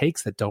absurd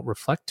takes that don't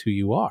reflect who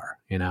you are,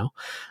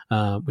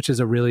 which is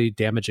a really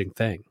damaging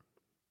thing.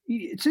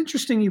 It's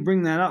interesting you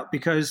bring that up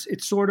because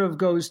it sort of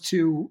goes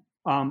to,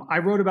 I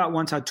wrote about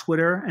once how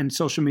Twitter and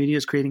social media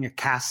is creating a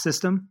caste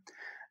system.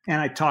 And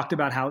I talked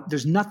about how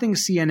there's nothing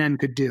CNN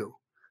could do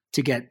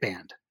to get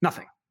banned.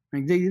 Nothing.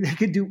 I mean,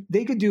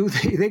 they could do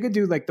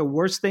like the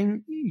worst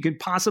thing you could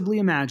possibly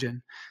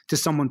imagine to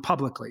someone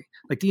publicly,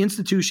 like the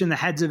institution, the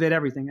heads of it,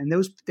 everything. And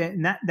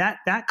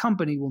that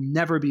company will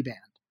never be banned.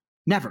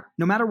 Never,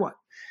 no matter what.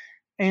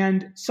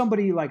 And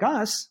somebody like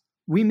us,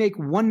 we make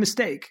one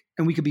mistake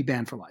and we could be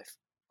banned for life.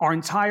 Our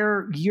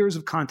entire years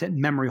of content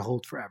memory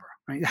hold forever.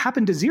 Right? It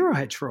happened to Zero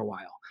Hedge for a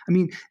while. I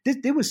mean,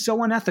 it was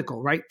so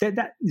unethical, right?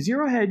 That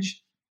Zero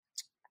Hedge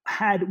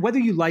had, whether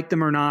you like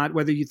them or not,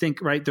 whether you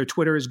think right their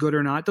Twitter is good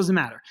or not, doesn't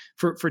matter.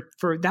 For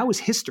that was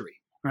history,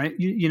 right?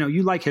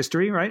 You like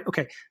history, right?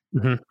 Okay.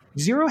 Mm-hmm.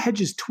 Zero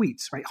Hedge's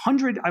tweets, right?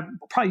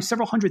 Probably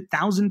several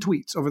 100,000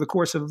 tweets over the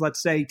course of,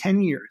 let's say,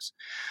 10 years,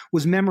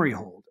 was memory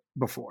hold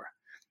before.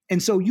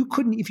 And so you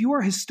couldn't, if you were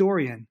a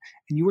historian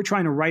and you were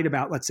trying to write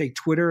about, let's say,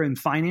 Twitter and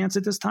finance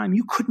at this time,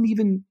 you couldn't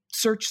even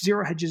search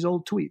Zero Hedge's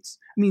old tweets.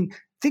 I mean,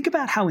 think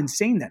about how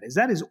insane that is.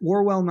 That is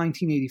Orwell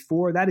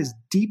 1984. That is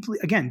deeply,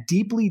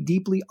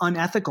 deeply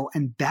unethical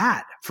and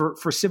bad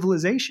for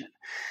civilization.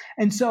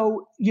 And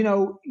so,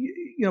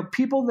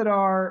 people that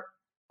are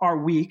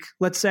weak,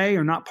 let's say,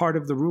 are not part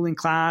of the ruling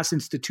class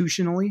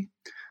institutionally.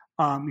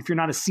 If you're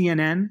not a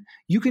CNN,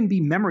 you can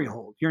be memory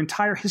hold. Your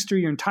entire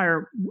history, your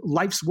entire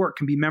life's work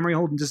can be memory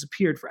hold and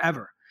disappeared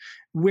forever.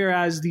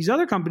 Whereas these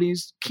other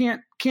companies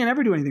can't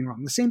ever do anything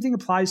wrong. The same thing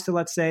applies to,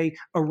 let's say,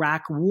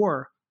 Iraq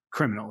war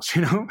criminals.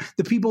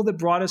 The people that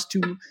brought us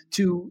to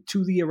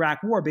the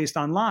Iraq war based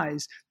on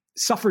lies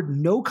suffered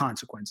no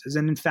consequences,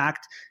 and in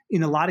fact,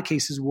 in a lot of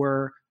cases,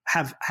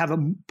 have a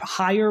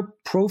higher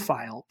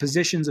profile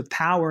positions of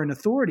power and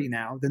authority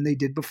now than they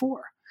did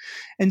before.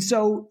 And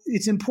so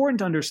it's important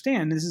to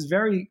understand, this is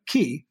very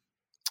key,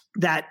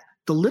 that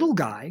the little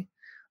guy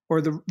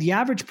or the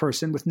average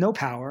person with no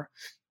power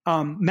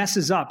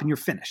messes up and you're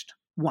finished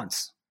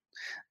once.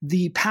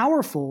 The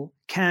powerful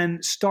can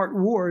start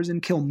wars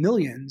and kill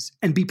millions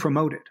and be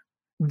promoted.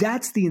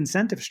 That's the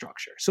incentive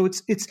structure. So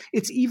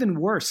it's even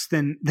worse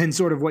than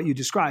sort of what you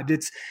described.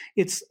 It's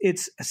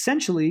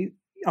essentially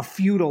a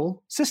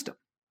feudal system.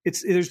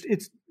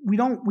 We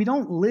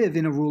don't live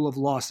in a rule of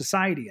law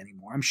society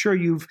anymore. I'm sure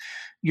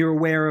you're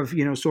aware of,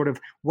 sort of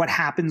what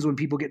happens when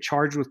people get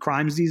charged with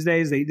crimes these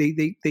days.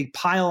 They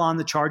pile on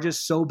the charges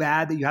so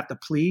bad that you have to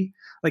plea.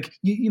 Like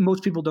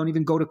most people don't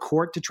even go to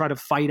court to try to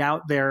fight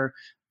out their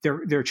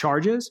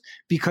charges,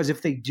 because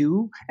if they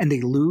do and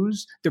they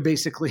lose, they're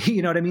basically,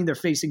 they're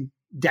facing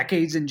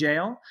decades in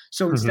jail.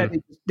 So instead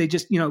they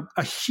just,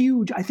 a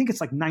huge, I think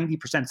it's like 90%,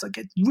 it's like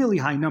a really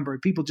high number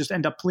of people just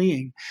end up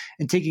pleading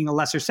and taking a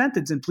lesser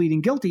sentence and pleading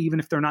guilty, even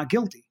if they're not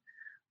guilty,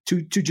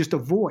 to just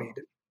avoid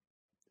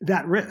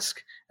that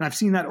risk. And I've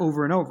seen that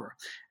over and over.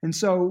 And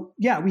so,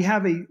 yeah, we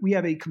have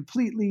a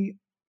completely,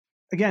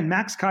 again,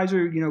 Max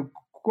Kaiser,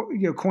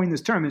 coined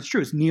this term. It's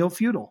true. It's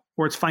neo-feudal,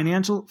 or it's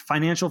financial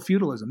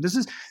feudalism.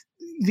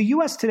 The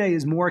U.S. today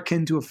is more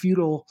akin to a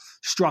feudal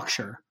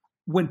structure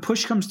when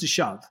push comes to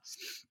shove,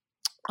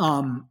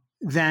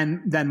 than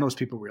most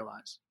people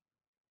realize.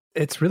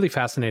 It's really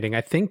fascinating.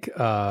 I think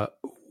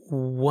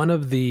one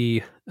of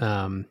the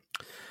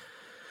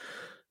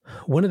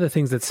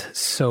things that's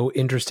so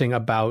interesting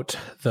about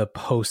the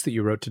post that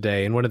you wrote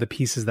today, and one of the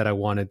pieces that I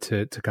wanted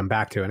to come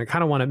back to, and I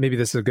kind of want to, maybe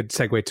this is a good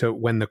segue to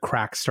when the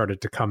cracks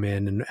started to come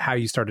in and how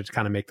you started to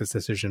kind of make this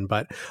decision.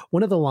 But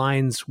one of the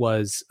lines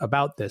was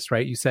about this,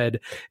 right? You said,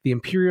 the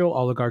imperial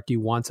oligarchy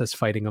wants us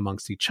fighting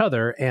amongst each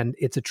other, and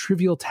it's a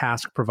trivial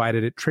task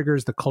provided it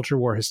triggers the culture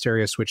war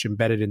hysteria switch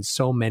embedded in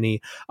so many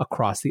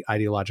across the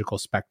ideological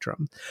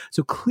spectrum.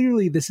 So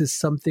clearly this is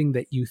something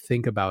that you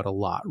think about a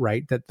lot,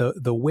 right? That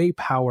the way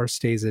power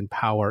stays in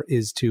power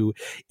is to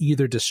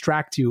either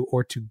distract you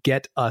or to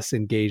get us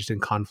engaged in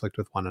conflict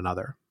with one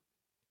another.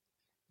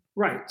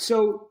 Right.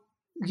 So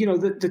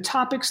the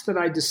topics that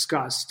I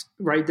discussed,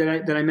 right,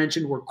 that I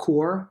mentioned were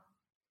core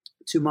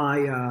to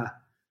my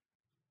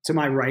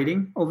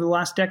writing over the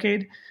last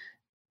decade.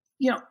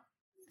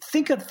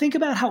 Think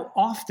about how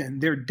often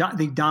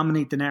they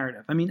dominate the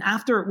narrative. I mean,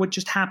 after what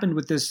just happened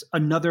with this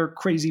another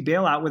crazy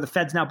bailout where the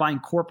Fed's now buying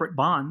corporate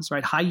bonds,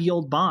 right, high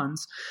yield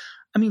bonds.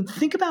 I mean,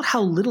 think about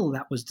how little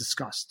that was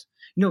discussed.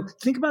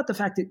 Think about the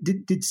fact that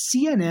did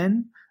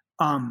CNN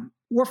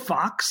or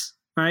Fox,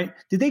 right,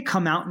 did they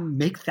come out and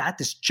make that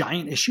this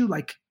giant issue?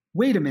 Like,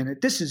 wait a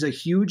minute, this is a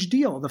huge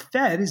deal. The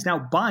Fed is now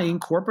buying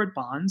corporate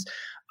bonds.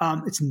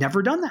 It's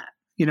never done that.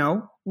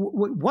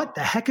 What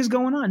the heck is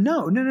going on?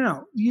 No.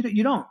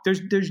 You don't.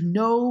 There's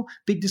no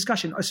big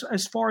discussion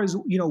as far as,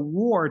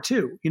 war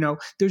too.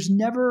 There's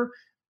never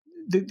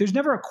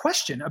a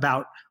question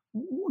about,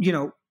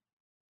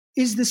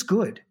 is this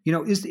good?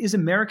 Is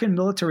American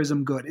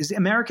militarism good? Is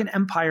American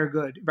empire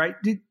good? Right?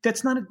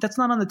 That's not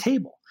on the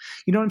table.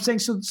 You know what I'm saying?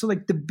 So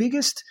like the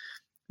biggest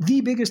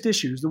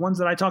issues, the ones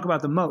that I talk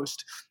about the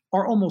most,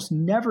 are almost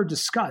never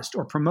discussed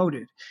or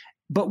promoted.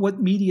 But what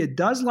media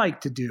does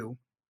like to do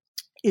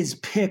is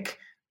pick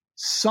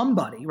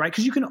somebody, right?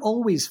 Because you can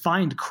always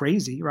find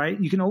crazy, right?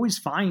 You can always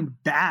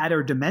find bad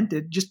or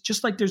demented,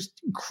 just like there's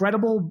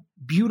incredible,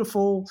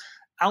 beautiful,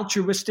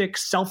 altruistic,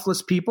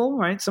 selfless people,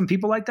 right? Some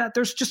people like that.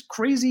 There's just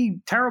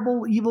crazy,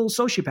 terrible, evil,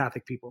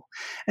 sociopathic people.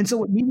 And so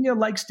what media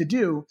likes to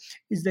do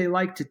is they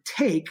like to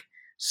take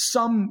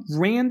some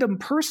random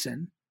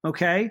person,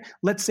 okay,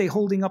 let's say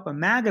holding up a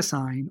MAGA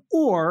sign,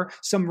 or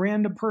some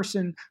random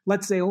person,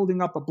 let's say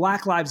holding up a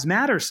Black Lives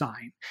Matter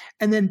sign,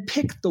 and then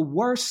pick the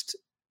worst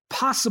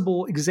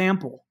possible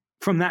example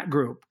from that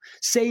group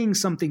saying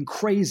something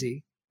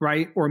crazy,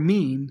 right, or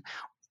mean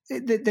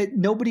that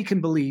nobody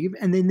can believe,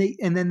 and then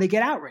they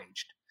get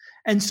outraged.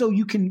 And so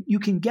you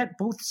can get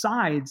both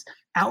sides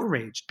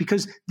outraged,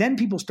 because then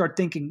people start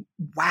thinking,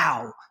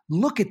 wow,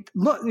 look,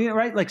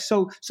 right? Like,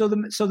 so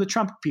the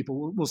Trump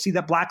people will see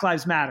that Black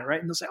Lives Matter, right?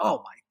 And they'll say, oh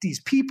my, these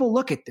people,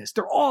 look at this.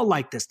 They're all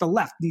like this. The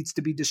left needs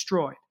to be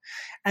destroyed.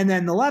 And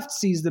then the left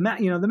sees the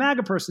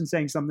MAGA person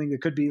saying something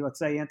that could be, let's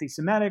say,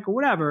 anti-Semitic or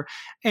whatever.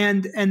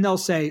 And they'll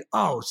say,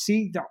 oh,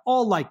 see, they're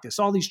all like this.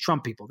 All these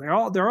Trump people,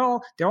 they're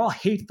all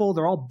hateful.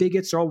 They're all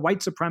bigots. They're all white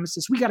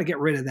supremacists. We got to get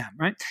rid of them.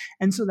 Right.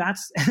 And so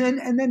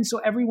so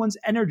everyone's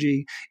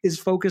energy is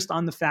focused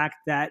on the fact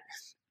that,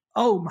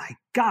 oh my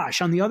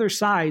gosh, on the other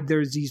side,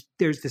 there's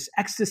this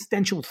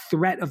existential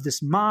threat of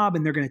this mob,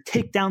 and they're going to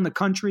take down the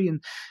country.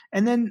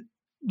 And then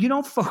you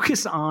don't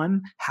focus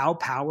on how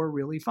power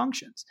really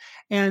functions.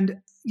 And,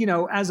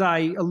 as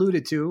I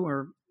alluded to,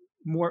 or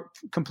more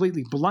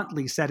completely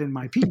bluntly said in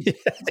my piece,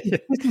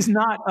 this is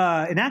not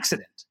an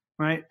accident,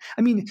 right?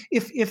 I mean,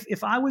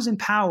 if I was in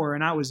power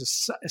and I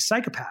was a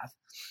psychopath,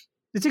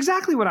 it's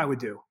exactly what I would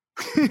do.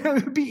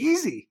 It would be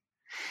easy.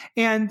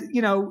 And,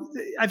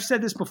 I've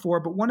said this before,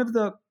 but one of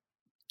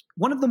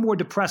the more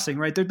depressing,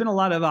 right? There've been a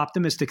lot of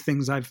optimistic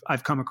things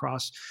I've come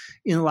across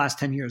in the last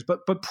 10 years,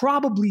 but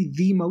probably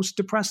the most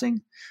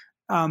depressing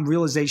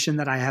realization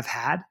that I have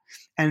had,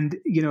 and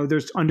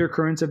there's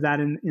undercurrents of that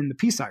in the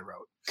piece I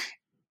wrote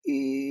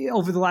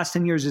over the last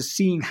 10 years, is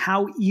seeing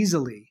how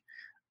easily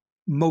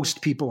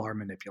most people are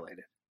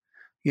manipulated.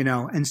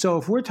 And so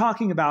if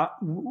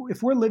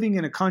we're living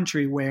in a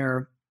country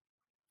where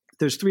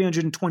there's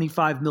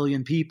 325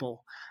 million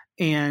people,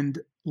 and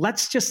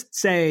let's just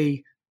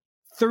say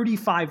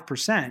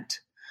 35%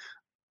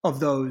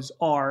 of those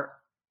are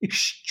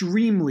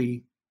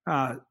extremely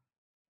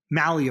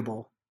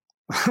malleable,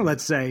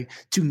 let's say,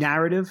 to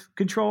narrative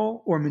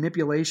control or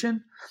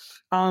manipulation,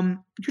 you're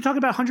talking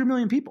about 100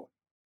 million people.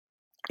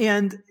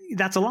 And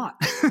that's a lot.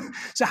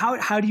 So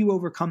how do you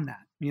overcome that?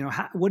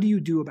 What do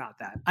you do about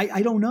that?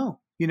 I don't know.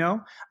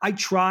 I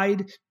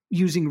tried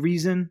using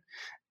reason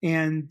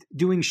and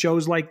doing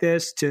shows like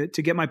this to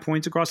get my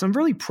points across. I'm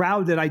really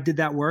proud that I did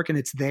that work, and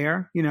it's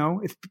there,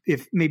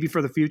 if maybe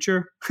for the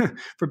future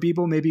for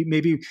people,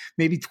 maybe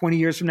 20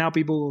 years from now,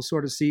 people will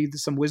sort of see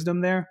some wisdom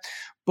there.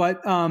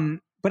 But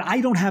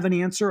I don't have an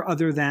answer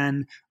other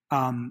than,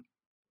 I'm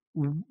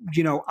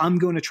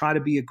going to try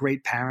to be a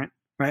great parent,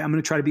 right? I'm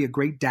going to try to be a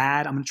great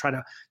dad. I'm going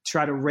to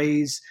try to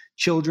raise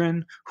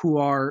children who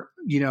are,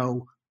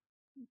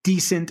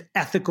 decent,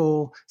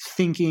 ethical,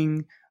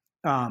 thinking,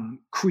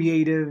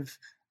 creative,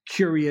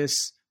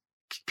 curious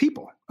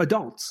people,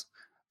 adults,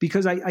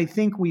 because I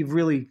think we've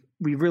really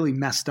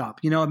messed up.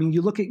 You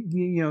look at,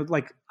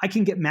 like, I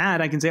can get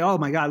mad. I can say, oh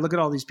my God, look at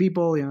all these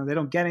people, they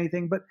don't get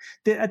anything. But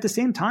at the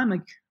same time,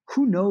 like,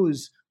 who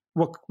knows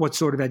what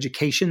sort of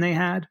education they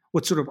had,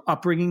 what sort of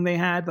upbringing they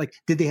had. Like,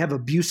 did they have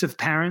abusive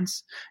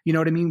parents? You know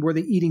what I mean? Were they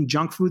eating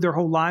junk food their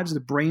whole lives? The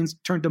brains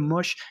turned to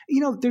mush.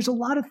 There's a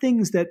lot of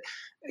things that,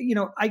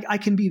 I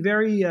can be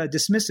very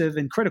dismissive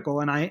and critical,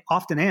 and I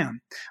often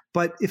am.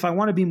 But if I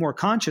want to be more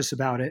conscious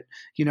about it,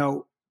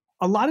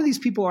 a lot of these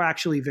people are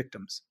actually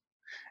victims.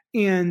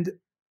 And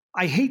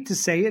I hate to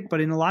say it, but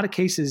in a lot of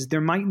cases,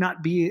 there might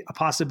not be a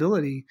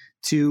possibility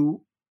to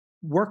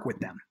work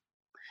with them.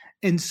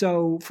 And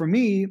so for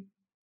me,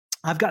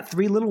 I've got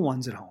 3 little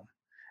ones at home.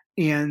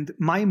 And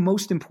my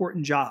most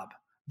important job,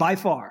 by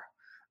far,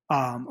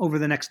 over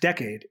the next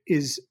decade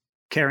is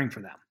caring for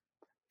them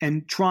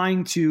and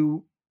trying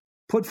to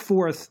put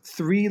forth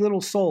 3 little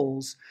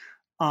souls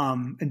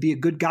and be a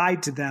good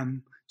guide to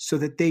them so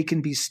that they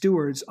can be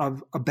stewards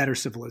of a better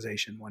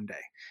civilization one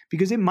day.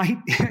 Because it might,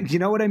 you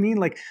know what I mean?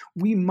 Like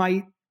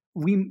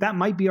that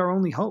might be our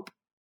only hope,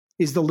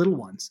 is the little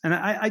ones. And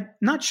I'm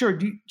not sure.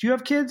 Do you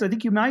have kids? I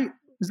think you might.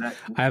 Is that?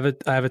 I have a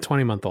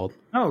 20-month-old.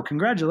 Oh,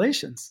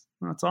 congratulations.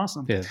 That's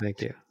awesome. Yeah,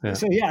 thank you.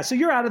 Yeah. So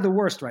you're out of the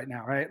worst right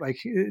now, right? Like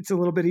it's a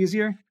little bit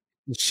easier.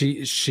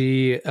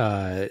 She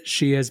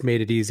has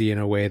made it easy in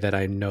a way that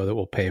I know that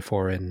we'll pay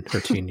for in her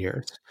teen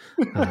years.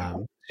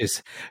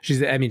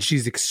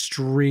 She's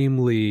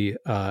extremely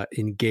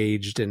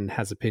engaged and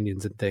has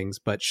opinions and things,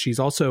 but she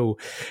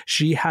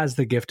has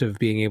the gift of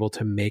being able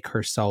to make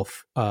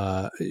herself,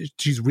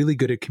 she's really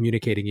good at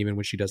communicating even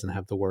when she doesn't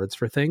have the words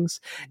for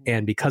things.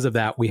 And because of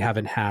that, we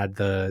haven't had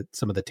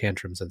some of the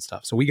tantrums and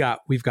stuff. So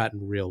we've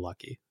gotten real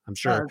lucky. I'm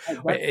sure,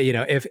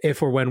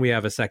 if or when we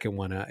have a second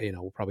one,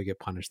 we'll probably get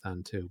punished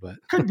then too. But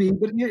could be,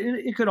 but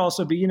it could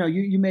also be.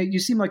 You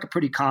seem like a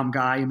pretty calm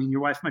guy. I mean,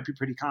 your wife might be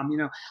pretty calm.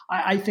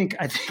 I think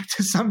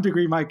to some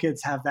degree, my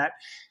kids have that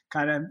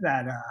kind of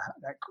that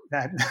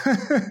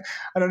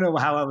I don't know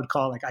how I would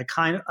call it, like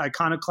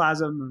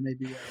iconoclasm, or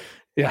maybe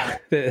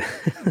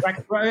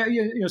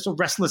so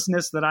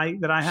restlessness that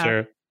I have.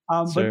 Sure.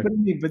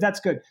 But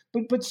that's good.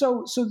 But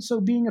so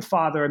being a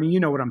father, I mean, you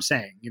know what I'm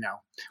saying,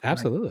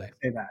 Absolutely. I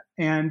say that.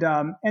 And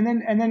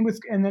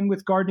then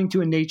with gardening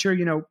too, in nature,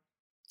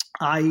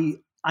 I'm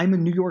a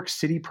New York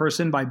City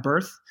person by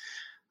birth.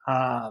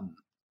 I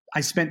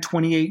spent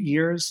 28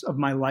 years of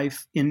my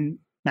life in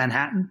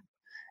Manhattan,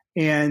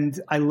 and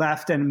I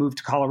left and moved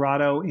to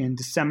Colorado in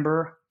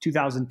December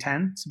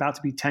 2010. It's about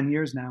to be 10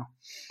 years now.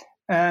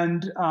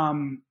 And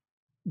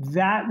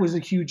that was a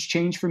huge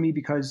change for me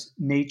because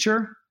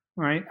nature,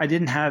 right?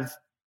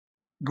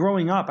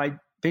 Growing up, I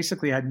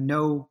basically had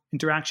no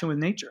interaction with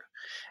nature.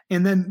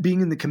 And then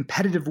being in the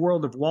competitive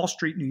world of Wall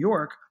Street, New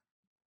York,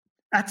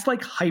 that's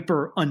like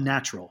hyper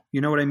unnatural.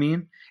 You know what I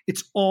mean?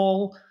 It's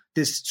all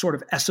this sort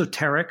of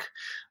esoteric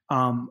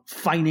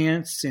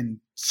finance and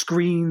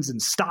screens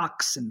and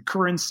stocks and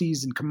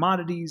currencies and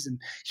commodities and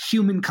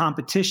human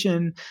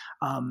competition,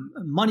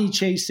 money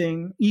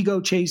chasing, ego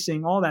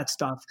chasing, all that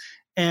stuff.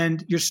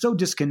 And you're so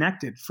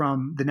disconnected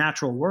from the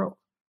natural world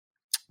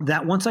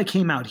that once I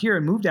came out here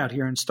and moved out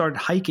here and started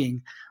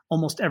hiking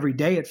almost every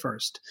day at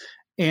first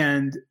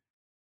and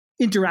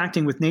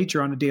interacting with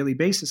nature on a daily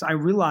basis, I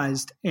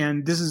realized,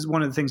 and this is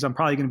one of the things I'm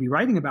probably going to be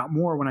writing about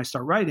more when I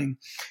start writing,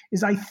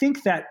 is I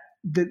think that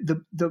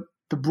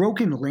the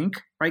broken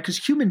link, right? Because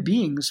human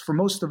beings, for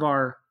most of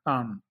the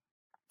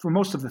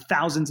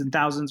thousands and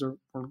thousands or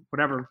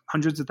whatever,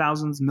 hundreds of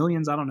thousands,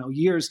 millions, I don't know,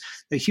 years,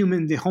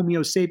 the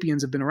Homo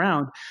sapiens have been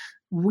around,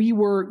 we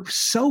were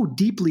so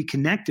deeply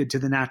connected to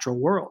the natural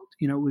world.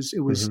 It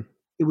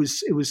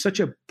was such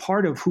a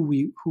part of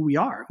who we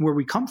are, where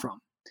we come from.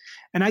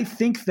 And I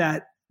think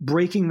that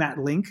breaking that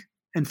link,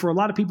 and for a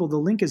lot of people, the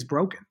link is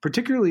broken,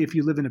 particularly if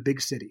you live in a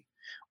big city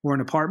or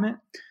an apartment.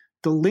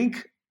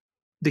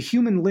 The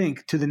human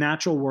link to the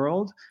natural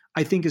world,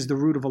 I think, is the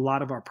root of a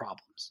lot of our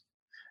problems.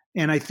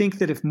 And I think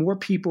that if more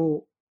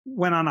people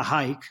went on a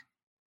hike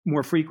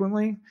more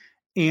frequently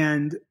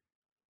and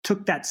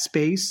took that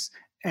space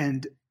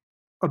and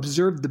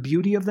observed the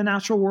beauty of the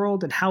natural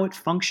world and how it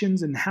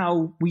functions and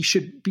how we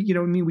should be,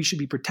 we should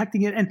be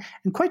protecting it.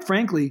 And quite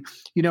frankly,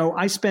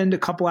 I spend a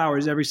couple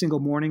hours every single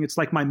morning. It's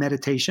like my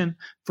meditation.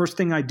 First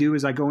thing I do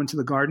is I go into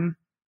the garden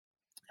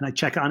and I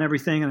check on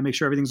everything and I make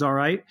sure everything's all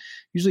right.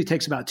 Usually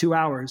takes about 2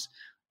 hours.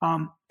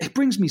 It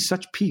brings me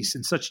such peace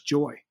and such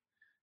joy.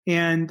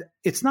 And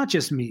it's not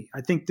just me.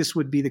 I think this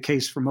would be the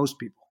case for most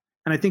people.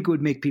 And I think it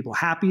would make people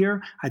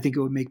happier. I think it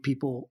would make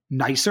people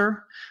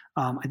nicer.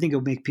 I think it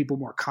would make people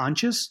more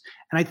conscious.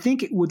 And I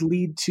think it would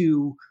lead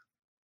to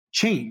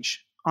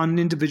change on an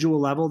individual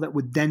level that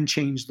would then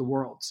change the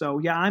world. So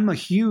yeah, I'm a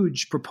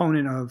huge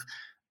proponent of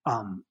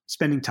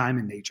spending time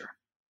in nature.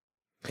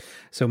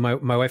 So my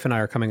wife and I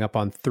are coming up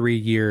on 3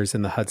 years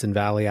in the Hudson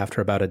Valley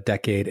after about a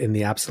decade in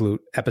the absolute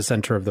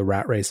epicenter of the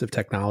rat race of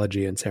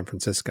technology in San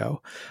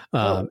Francisco.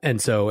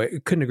 And so I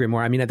couldn't agree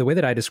more. I mean, the way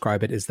that I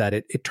describe it is that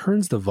it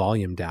turns the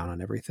volume down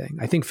on everything.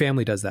 I think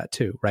family does that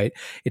too, right?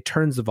 It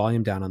turns the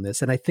volume down on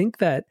this. And I think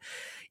that,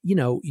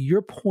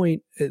 your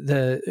point,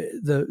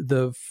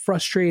 the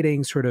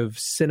frustrating sort of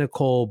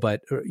cynical,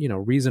 but,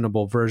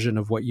 reasonable version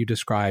of what you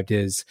described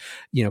is,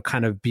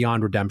 kind of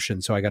beyond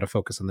redemption. So I got to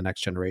focus on the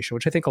next generation,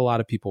 which I think a lot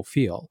of people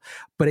feel.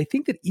 But I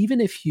think that even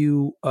if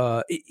you,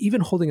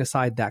 even holding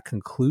aside that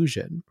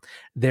conclusion,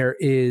 there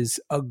is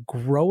a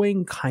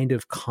growing kind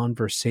of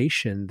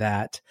conversation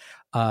that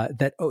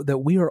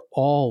we are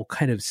all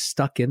kind of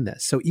stuck in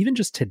this. So even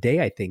just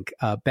today, I think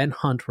Ben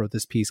Hunt wrote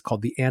this piece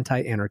called The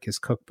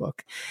Anti-Anarchist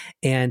Cookbook.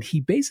 And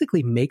he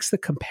basically makes the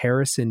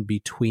comparison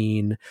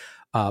between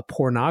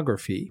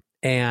pornography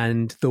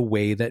and the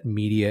way that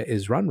media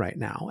is run right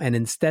now. And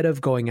instead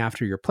of going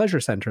after your pleasure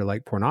center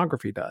like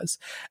pornography does,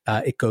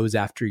 it goes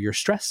after your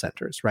stress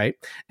centers, right?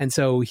 And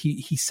so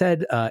he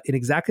said in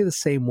exactly the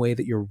same way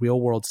that your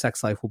real world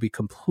sex life will be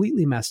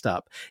completely messed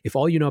up if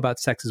all you know about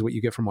sex is what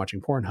you get from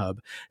watching Pornhub,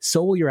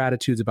 so will your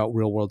attitudes about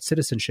real world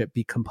citizenship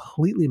be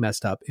completely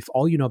messed up if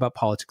all you know about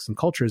politics and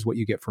culture is what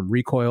you get from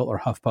Recoil or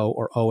HuffPo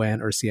or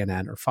ON or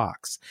CNN or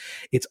Fox.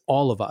 It's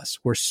all of us.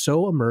 We're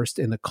so immersed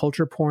in the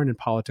culture porn and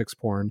politics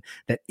porn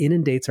that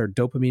inundates our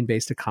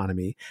dopamine-based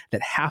economy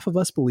that half of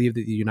us believe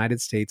that the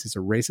United States is a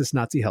racist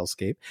Nazi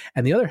hellscape,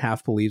 and the other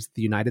half believes that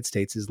the United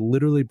States is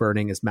literally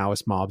burning as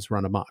Maoist mobs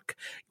run amok.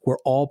 We're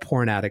all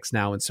porn addicts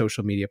now, and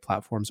social media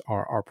platforms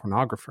are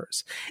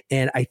pornographers.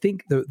 And I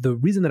think the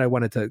reason that I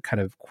wanted to kind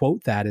of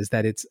quote that is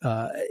that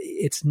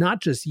it's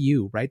not just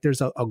you, right?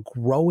 There's a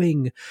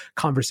growing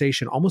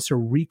conversation, almost a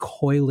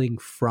recoiling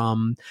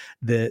from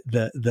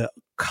the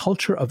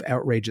culture of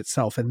outrage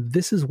itself. And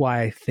this is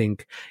why I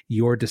think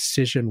your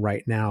decision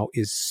right now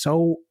is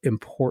so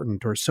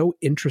important or so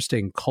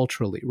interesting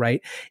culturally,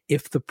 right?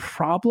 If the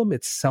problem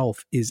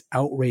itself is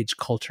outrage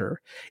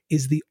culture,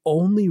 is the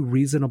only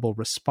reasonable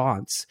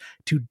response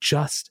to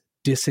just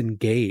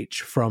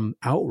disengage from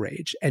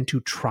outrage and to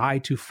try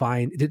to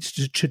find,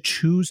 to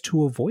choose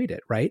to avoid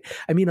it, right?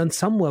 I mean, on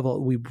some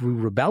level, we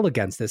rebel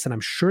against this, and I'm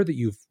sure that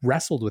you've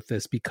wrestled with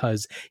this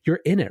because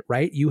you're in it,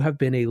 right? You have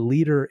been a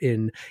leader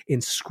in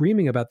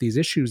screaming about these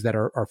issues that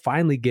are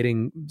finally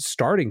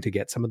starting to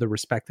get some of the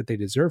respect that they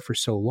deserve for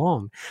so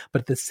long.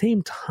 But at the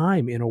same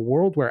time, in a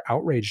world where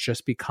outrage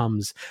just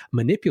becomes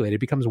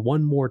manipulated, becomes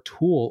one more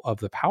tool of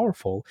the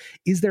powerful,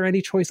 is there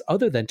any choice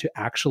other than to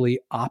actually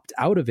opt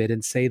out of it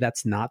and say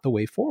that's not the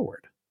way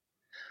forward?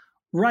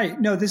 Right.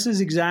 No, this is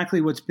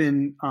exactly what's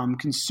been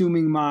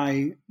consuming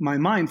my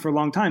mind for a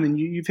long time. And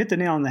you've hit the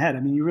nail on the head. I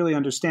mean, you really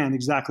understand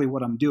exactly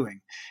what I'm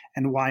doing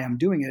and why I'm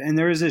doing it. And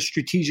there is a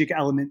strategic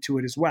element to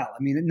it as well.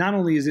 I mean, not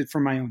only is it for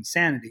my own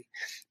sanity,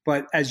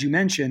 but as you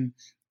mentioned,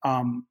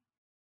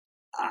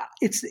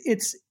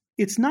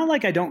 it's not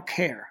like I don't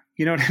care.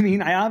 You know what I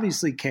mean? I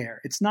obviously care.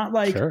 It's not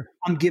like Sure.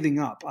 I'm giving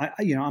up.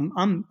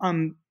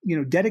 I'm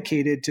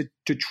dedicated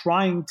to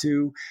trying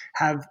to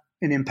have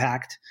an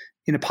impact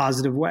in a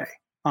positive way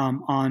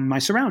on my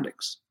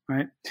surroundings,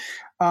 right?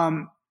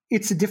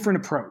 It's a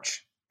different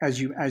approach, as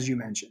you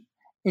mentioned,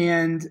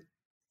 and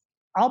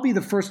I'll be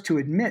the first to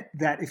admit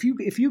that if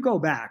you go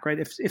back, right,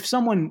 if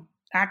someone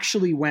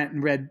actually went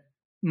and read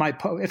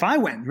if I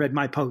went and read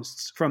my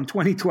posts from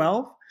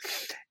 2012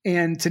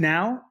 and to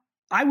now,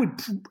 I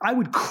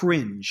would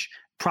cringe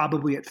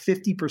probably at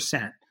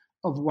 50%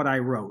 of what I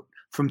wrote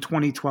from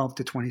 2012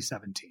 to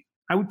 2017.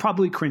 I would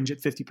probably cringe at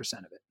 50%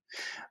 of it.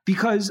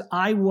 Because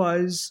I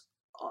was,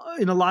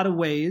 in a lot of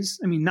ways,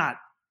 I mean, not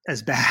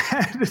as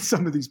bad as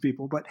some of these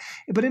people, but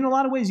in a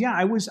lot of ways, yeah,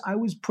 I was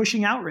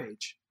pushing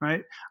outrage,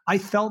 right? I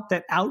felt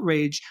that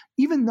outrage,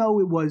 even though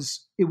it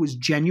was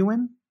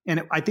genuine,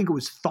 and I think it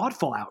was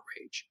thoughtful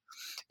outrage,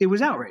 it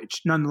was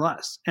outrage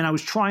nonetheless. And I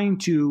was trying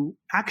to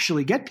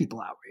actually get people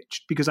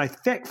outraged because I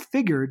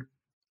figured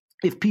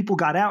if people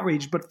got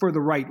outraged, but for the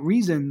right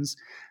reasons,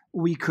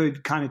 we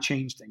could kind of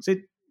change things.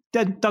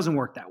 That doesn't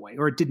work that way,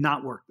 or it did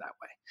not work that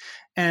way.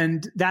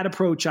 And that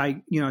approach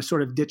I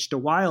sort of ditched a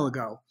while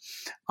ago.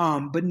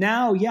 But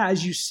now, yeah,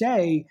 as you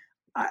say,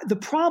 the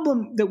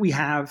problem that we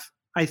have,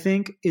 I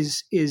think,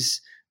 is if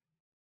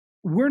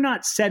we're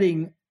not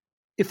setting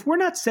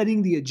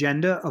the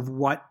agenda of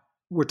what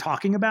we're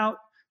talking about,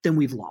 then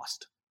we've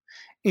lost.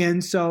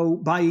 And so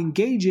by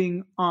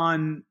engaging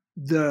on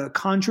the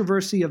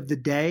controversy of the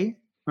day,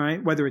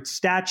 right, whether it's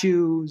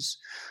statues,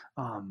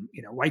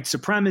 white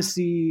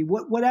supremacy,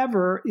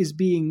 whatever is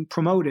being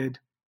promoted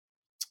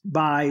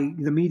by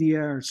the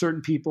media or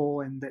certain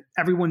people, and that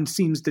everyone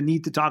seems to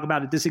need to talk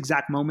about at this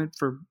exact moment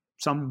for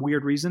some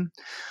weird reason.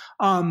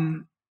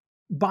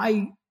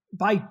 By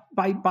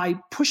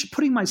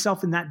putting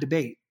myself in that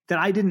debate that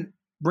I didn't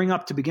bring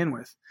up to begin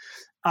with,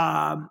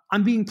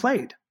 I'm being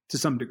played to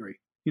some degree.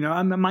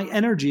 My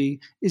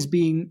energy is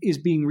being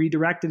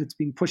redirected. It's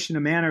being pushed in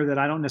a manner that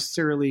I don't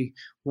necessarily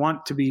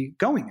want to be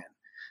going in.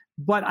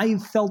 But I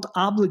felt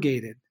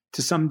obligated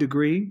to some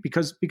degree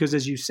because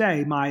as you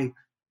say, my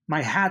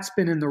hat's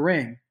been in the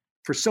ring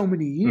for so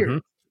many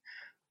years,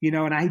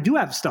 and I do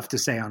have stuff to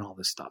say on all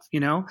this stuff.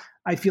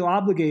 I feel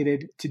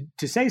obligated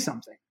to say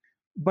something.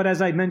 But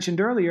as I mentioned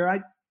earlier,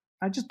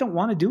 I just don't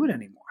want to do it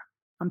anymore.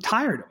 I'm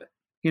tired of it,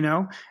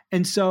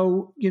 And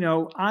so,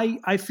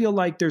 I feel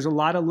like there's a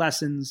lot of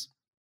lessons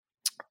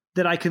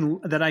that I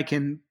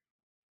can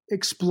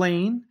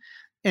explain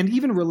and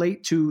even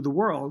relate to the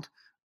world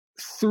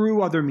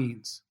through other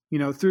means,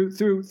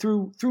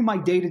 through my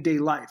day-to-day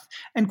life.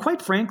 And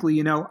quite frankly,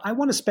 I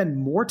want to spend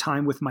more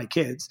time with my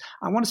kids.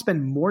 I want to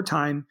spend more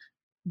time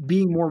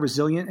being more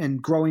resilient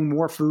and growing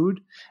more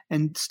food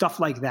and stuff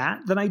like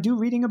that than I do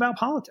reading about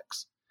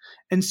politics.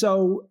 And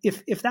so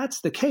if that's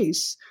the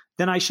case,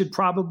 then I should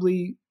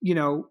probably,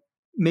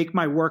 make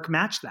my work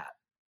match that.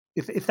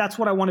 If that's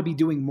what I want to be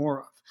doing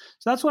more of.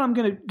 So that's what I'm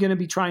going to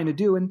be trying to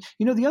do. And,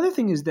 the other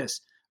thing is this,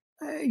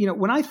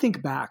 when I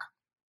think back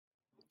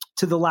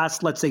to the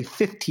last, let's say,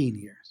 15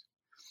 years.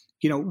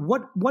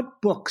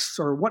 What books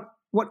or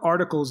what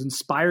articles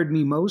inspired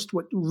me most?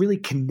 What really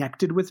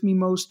connected with me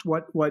most?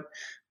 What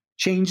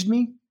changed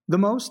me the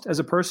most as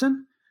a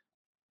person?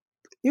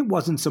 It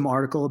wasn't some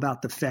article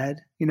about the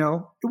Fed.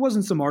 It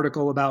wasn't some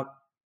article about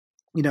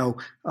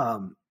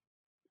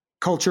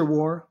culture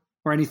war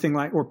or anything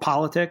or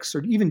politics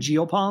or even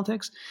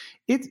geopolitics.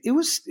 It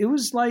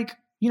was like,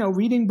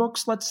 reading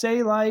books, let's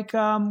say, like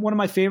one of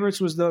my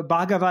favorites was the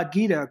Bhagavad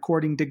Gita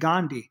according to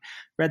Gandhi.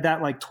 Read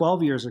that like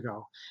 12 years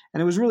ago.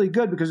 And it was really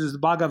good because it was the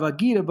Bhagavad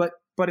Gita,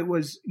 but it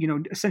was,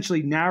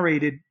 essentially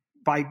narrated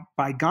by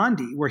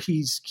Gandhi, where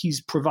he's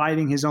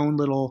providing his own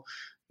little,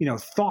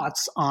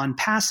 thoughts on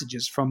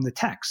passages from the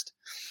text.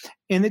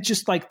 And it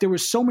just like, there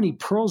was so many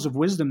pearls of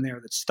wisdom there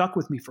that stuck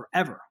with me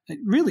forever. It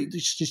really,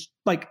 it's just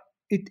like,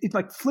 it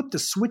like flipped a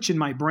switch in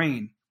my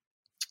brain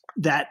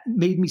that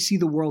made me see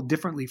the world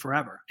differently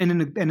forever and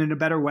in a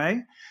better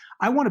way.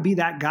 I want to be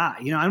that guy.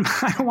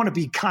 I don't want to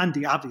be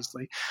Gandhi,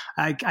 obviously.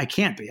 I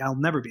can't be. I'll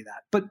never be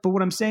that. But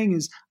what I'm saying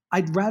is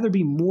I'd rather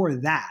be more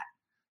that,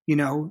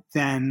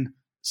 than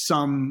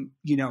some,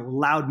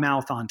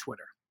 loudmouth on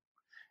Twitter.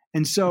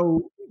 And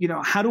so,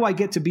 how do I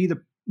get to be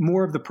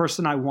more of the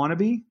person I want to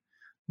be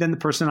than the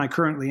person I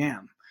currently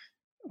am?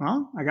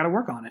 Well, I got to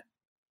work on it.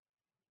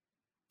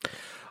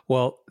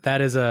 Well,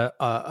 that is an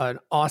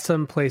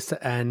awesome place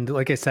to end.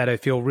 Like I said, I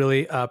feel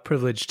really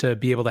privileged to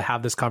be able to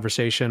have this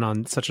conversation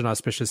on such an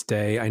auspicious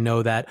day. I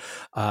know that,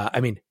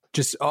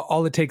 just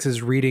all it takes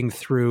is reading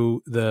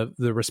through the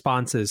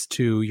responses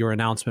to your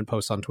announcement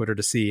posts on Twitter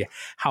to see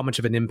how much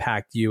of an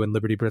impact you and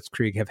Liberty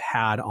Blitzkrieg have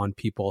had on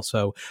people.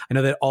 So I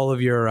know that all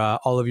of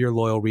your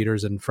loyal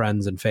readers and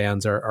friends and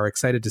fans are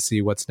excited to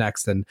see what's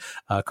next and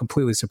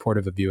completely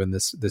supportive of you in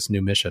this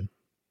new mission.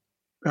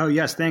 Oh,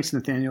 yes. Thanks,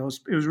 Nathaniel.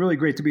 It was really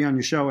great to be on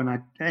your show.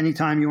 And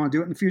anytime you want to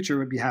do it in the future,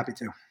 would be happy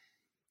to.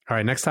 All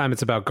right. Next time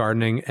it's about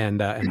gardening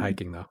and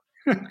hiking, though.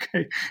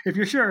 Okay. If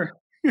you're sure.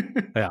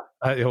 Yeah.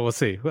 We'll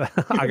see.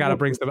 I got to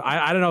bring some.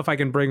 I don't know if I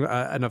can bring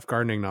enough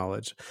gardening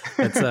knowledge.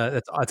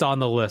 It's on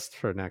the list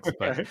for next. Okay.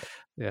 But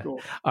yeah.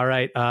 Cool. All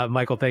right.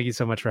 Michael, thank you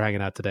so much for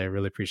hanging out today. I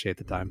really appreciate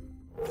the time.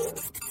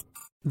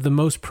 The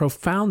most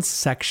profound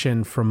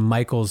section from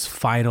Michael's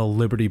final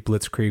Liberty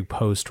Blitzkrieg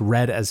post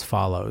read as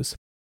follows.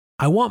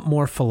 I want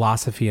more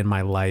philosophy in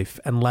my life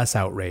and less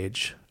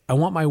outrage. I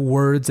want my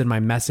words and my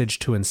message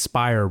to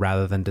inspire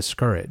rather than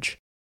discourage.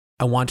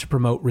 I want to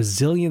promote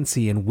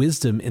resiliency and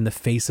wisdom in the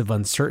face of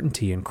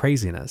uncertainty and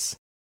craziness.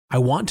 I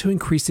want to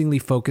increasingly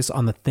focus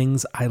on the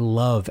things I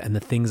love and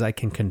the things I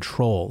can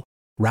control,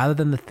 rather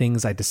than the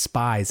things I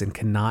despise and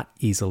cannot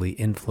easily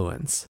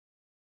influence.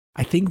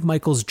 I think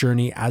Michael's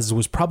journey, as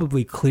was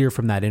probably clear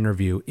from that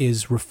interview,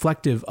 is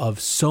reflective of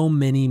so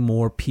many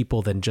more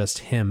people than just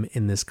him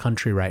in this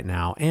country right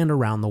now and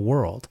around the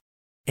world.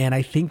 And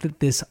I think that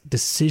this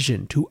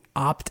decision to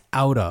opt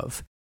out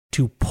of,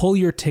 to pull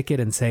your ticket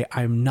and say,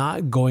 I'm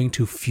not going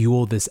to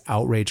fuel this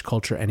outrage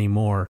culture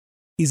anymore,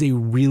 is a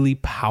really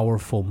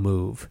powerful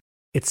move.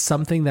 It's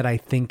something that I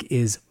think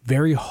is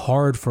very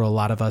hard for a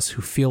lot of us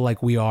who feel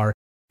like we are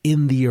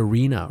in the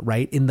arena,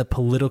 right? In the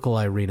political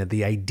arena,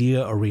 the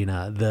idea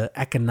arena, the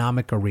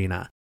economic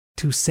arena,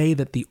 to say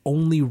that the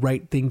only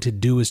right thing to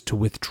do is to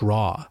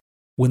withdraw.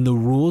 When the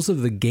rules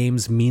of the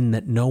games mean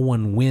that no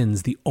one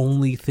wins, the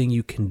only thing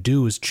you can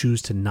do is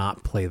choose to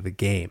not play the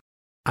game.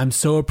 I'm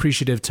so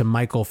appreciative to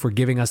Michael for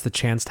giving us the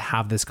chance to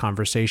have this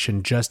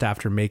conversation just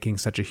after making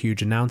such a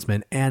huge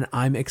announcement, and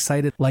I'm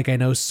excited, like I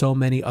know so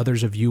many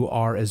others of you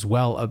are as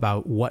well,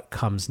 about what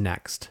comes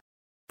next.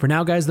 For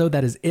now, guys, though,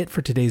 that is it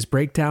for today's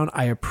breakdown.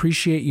 I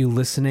appreciate you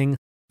listening.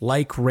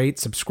 Like, rate,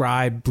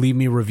 subscribe, leave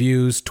me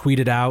reviews,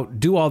 tweet it out,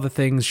 do all the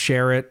things,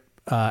 share it,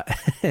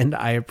 and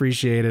I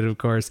appreciate it, of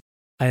course.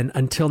 And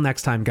until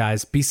next time,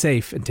 guys, be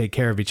safe and take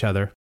care of each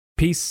other.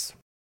 Peace.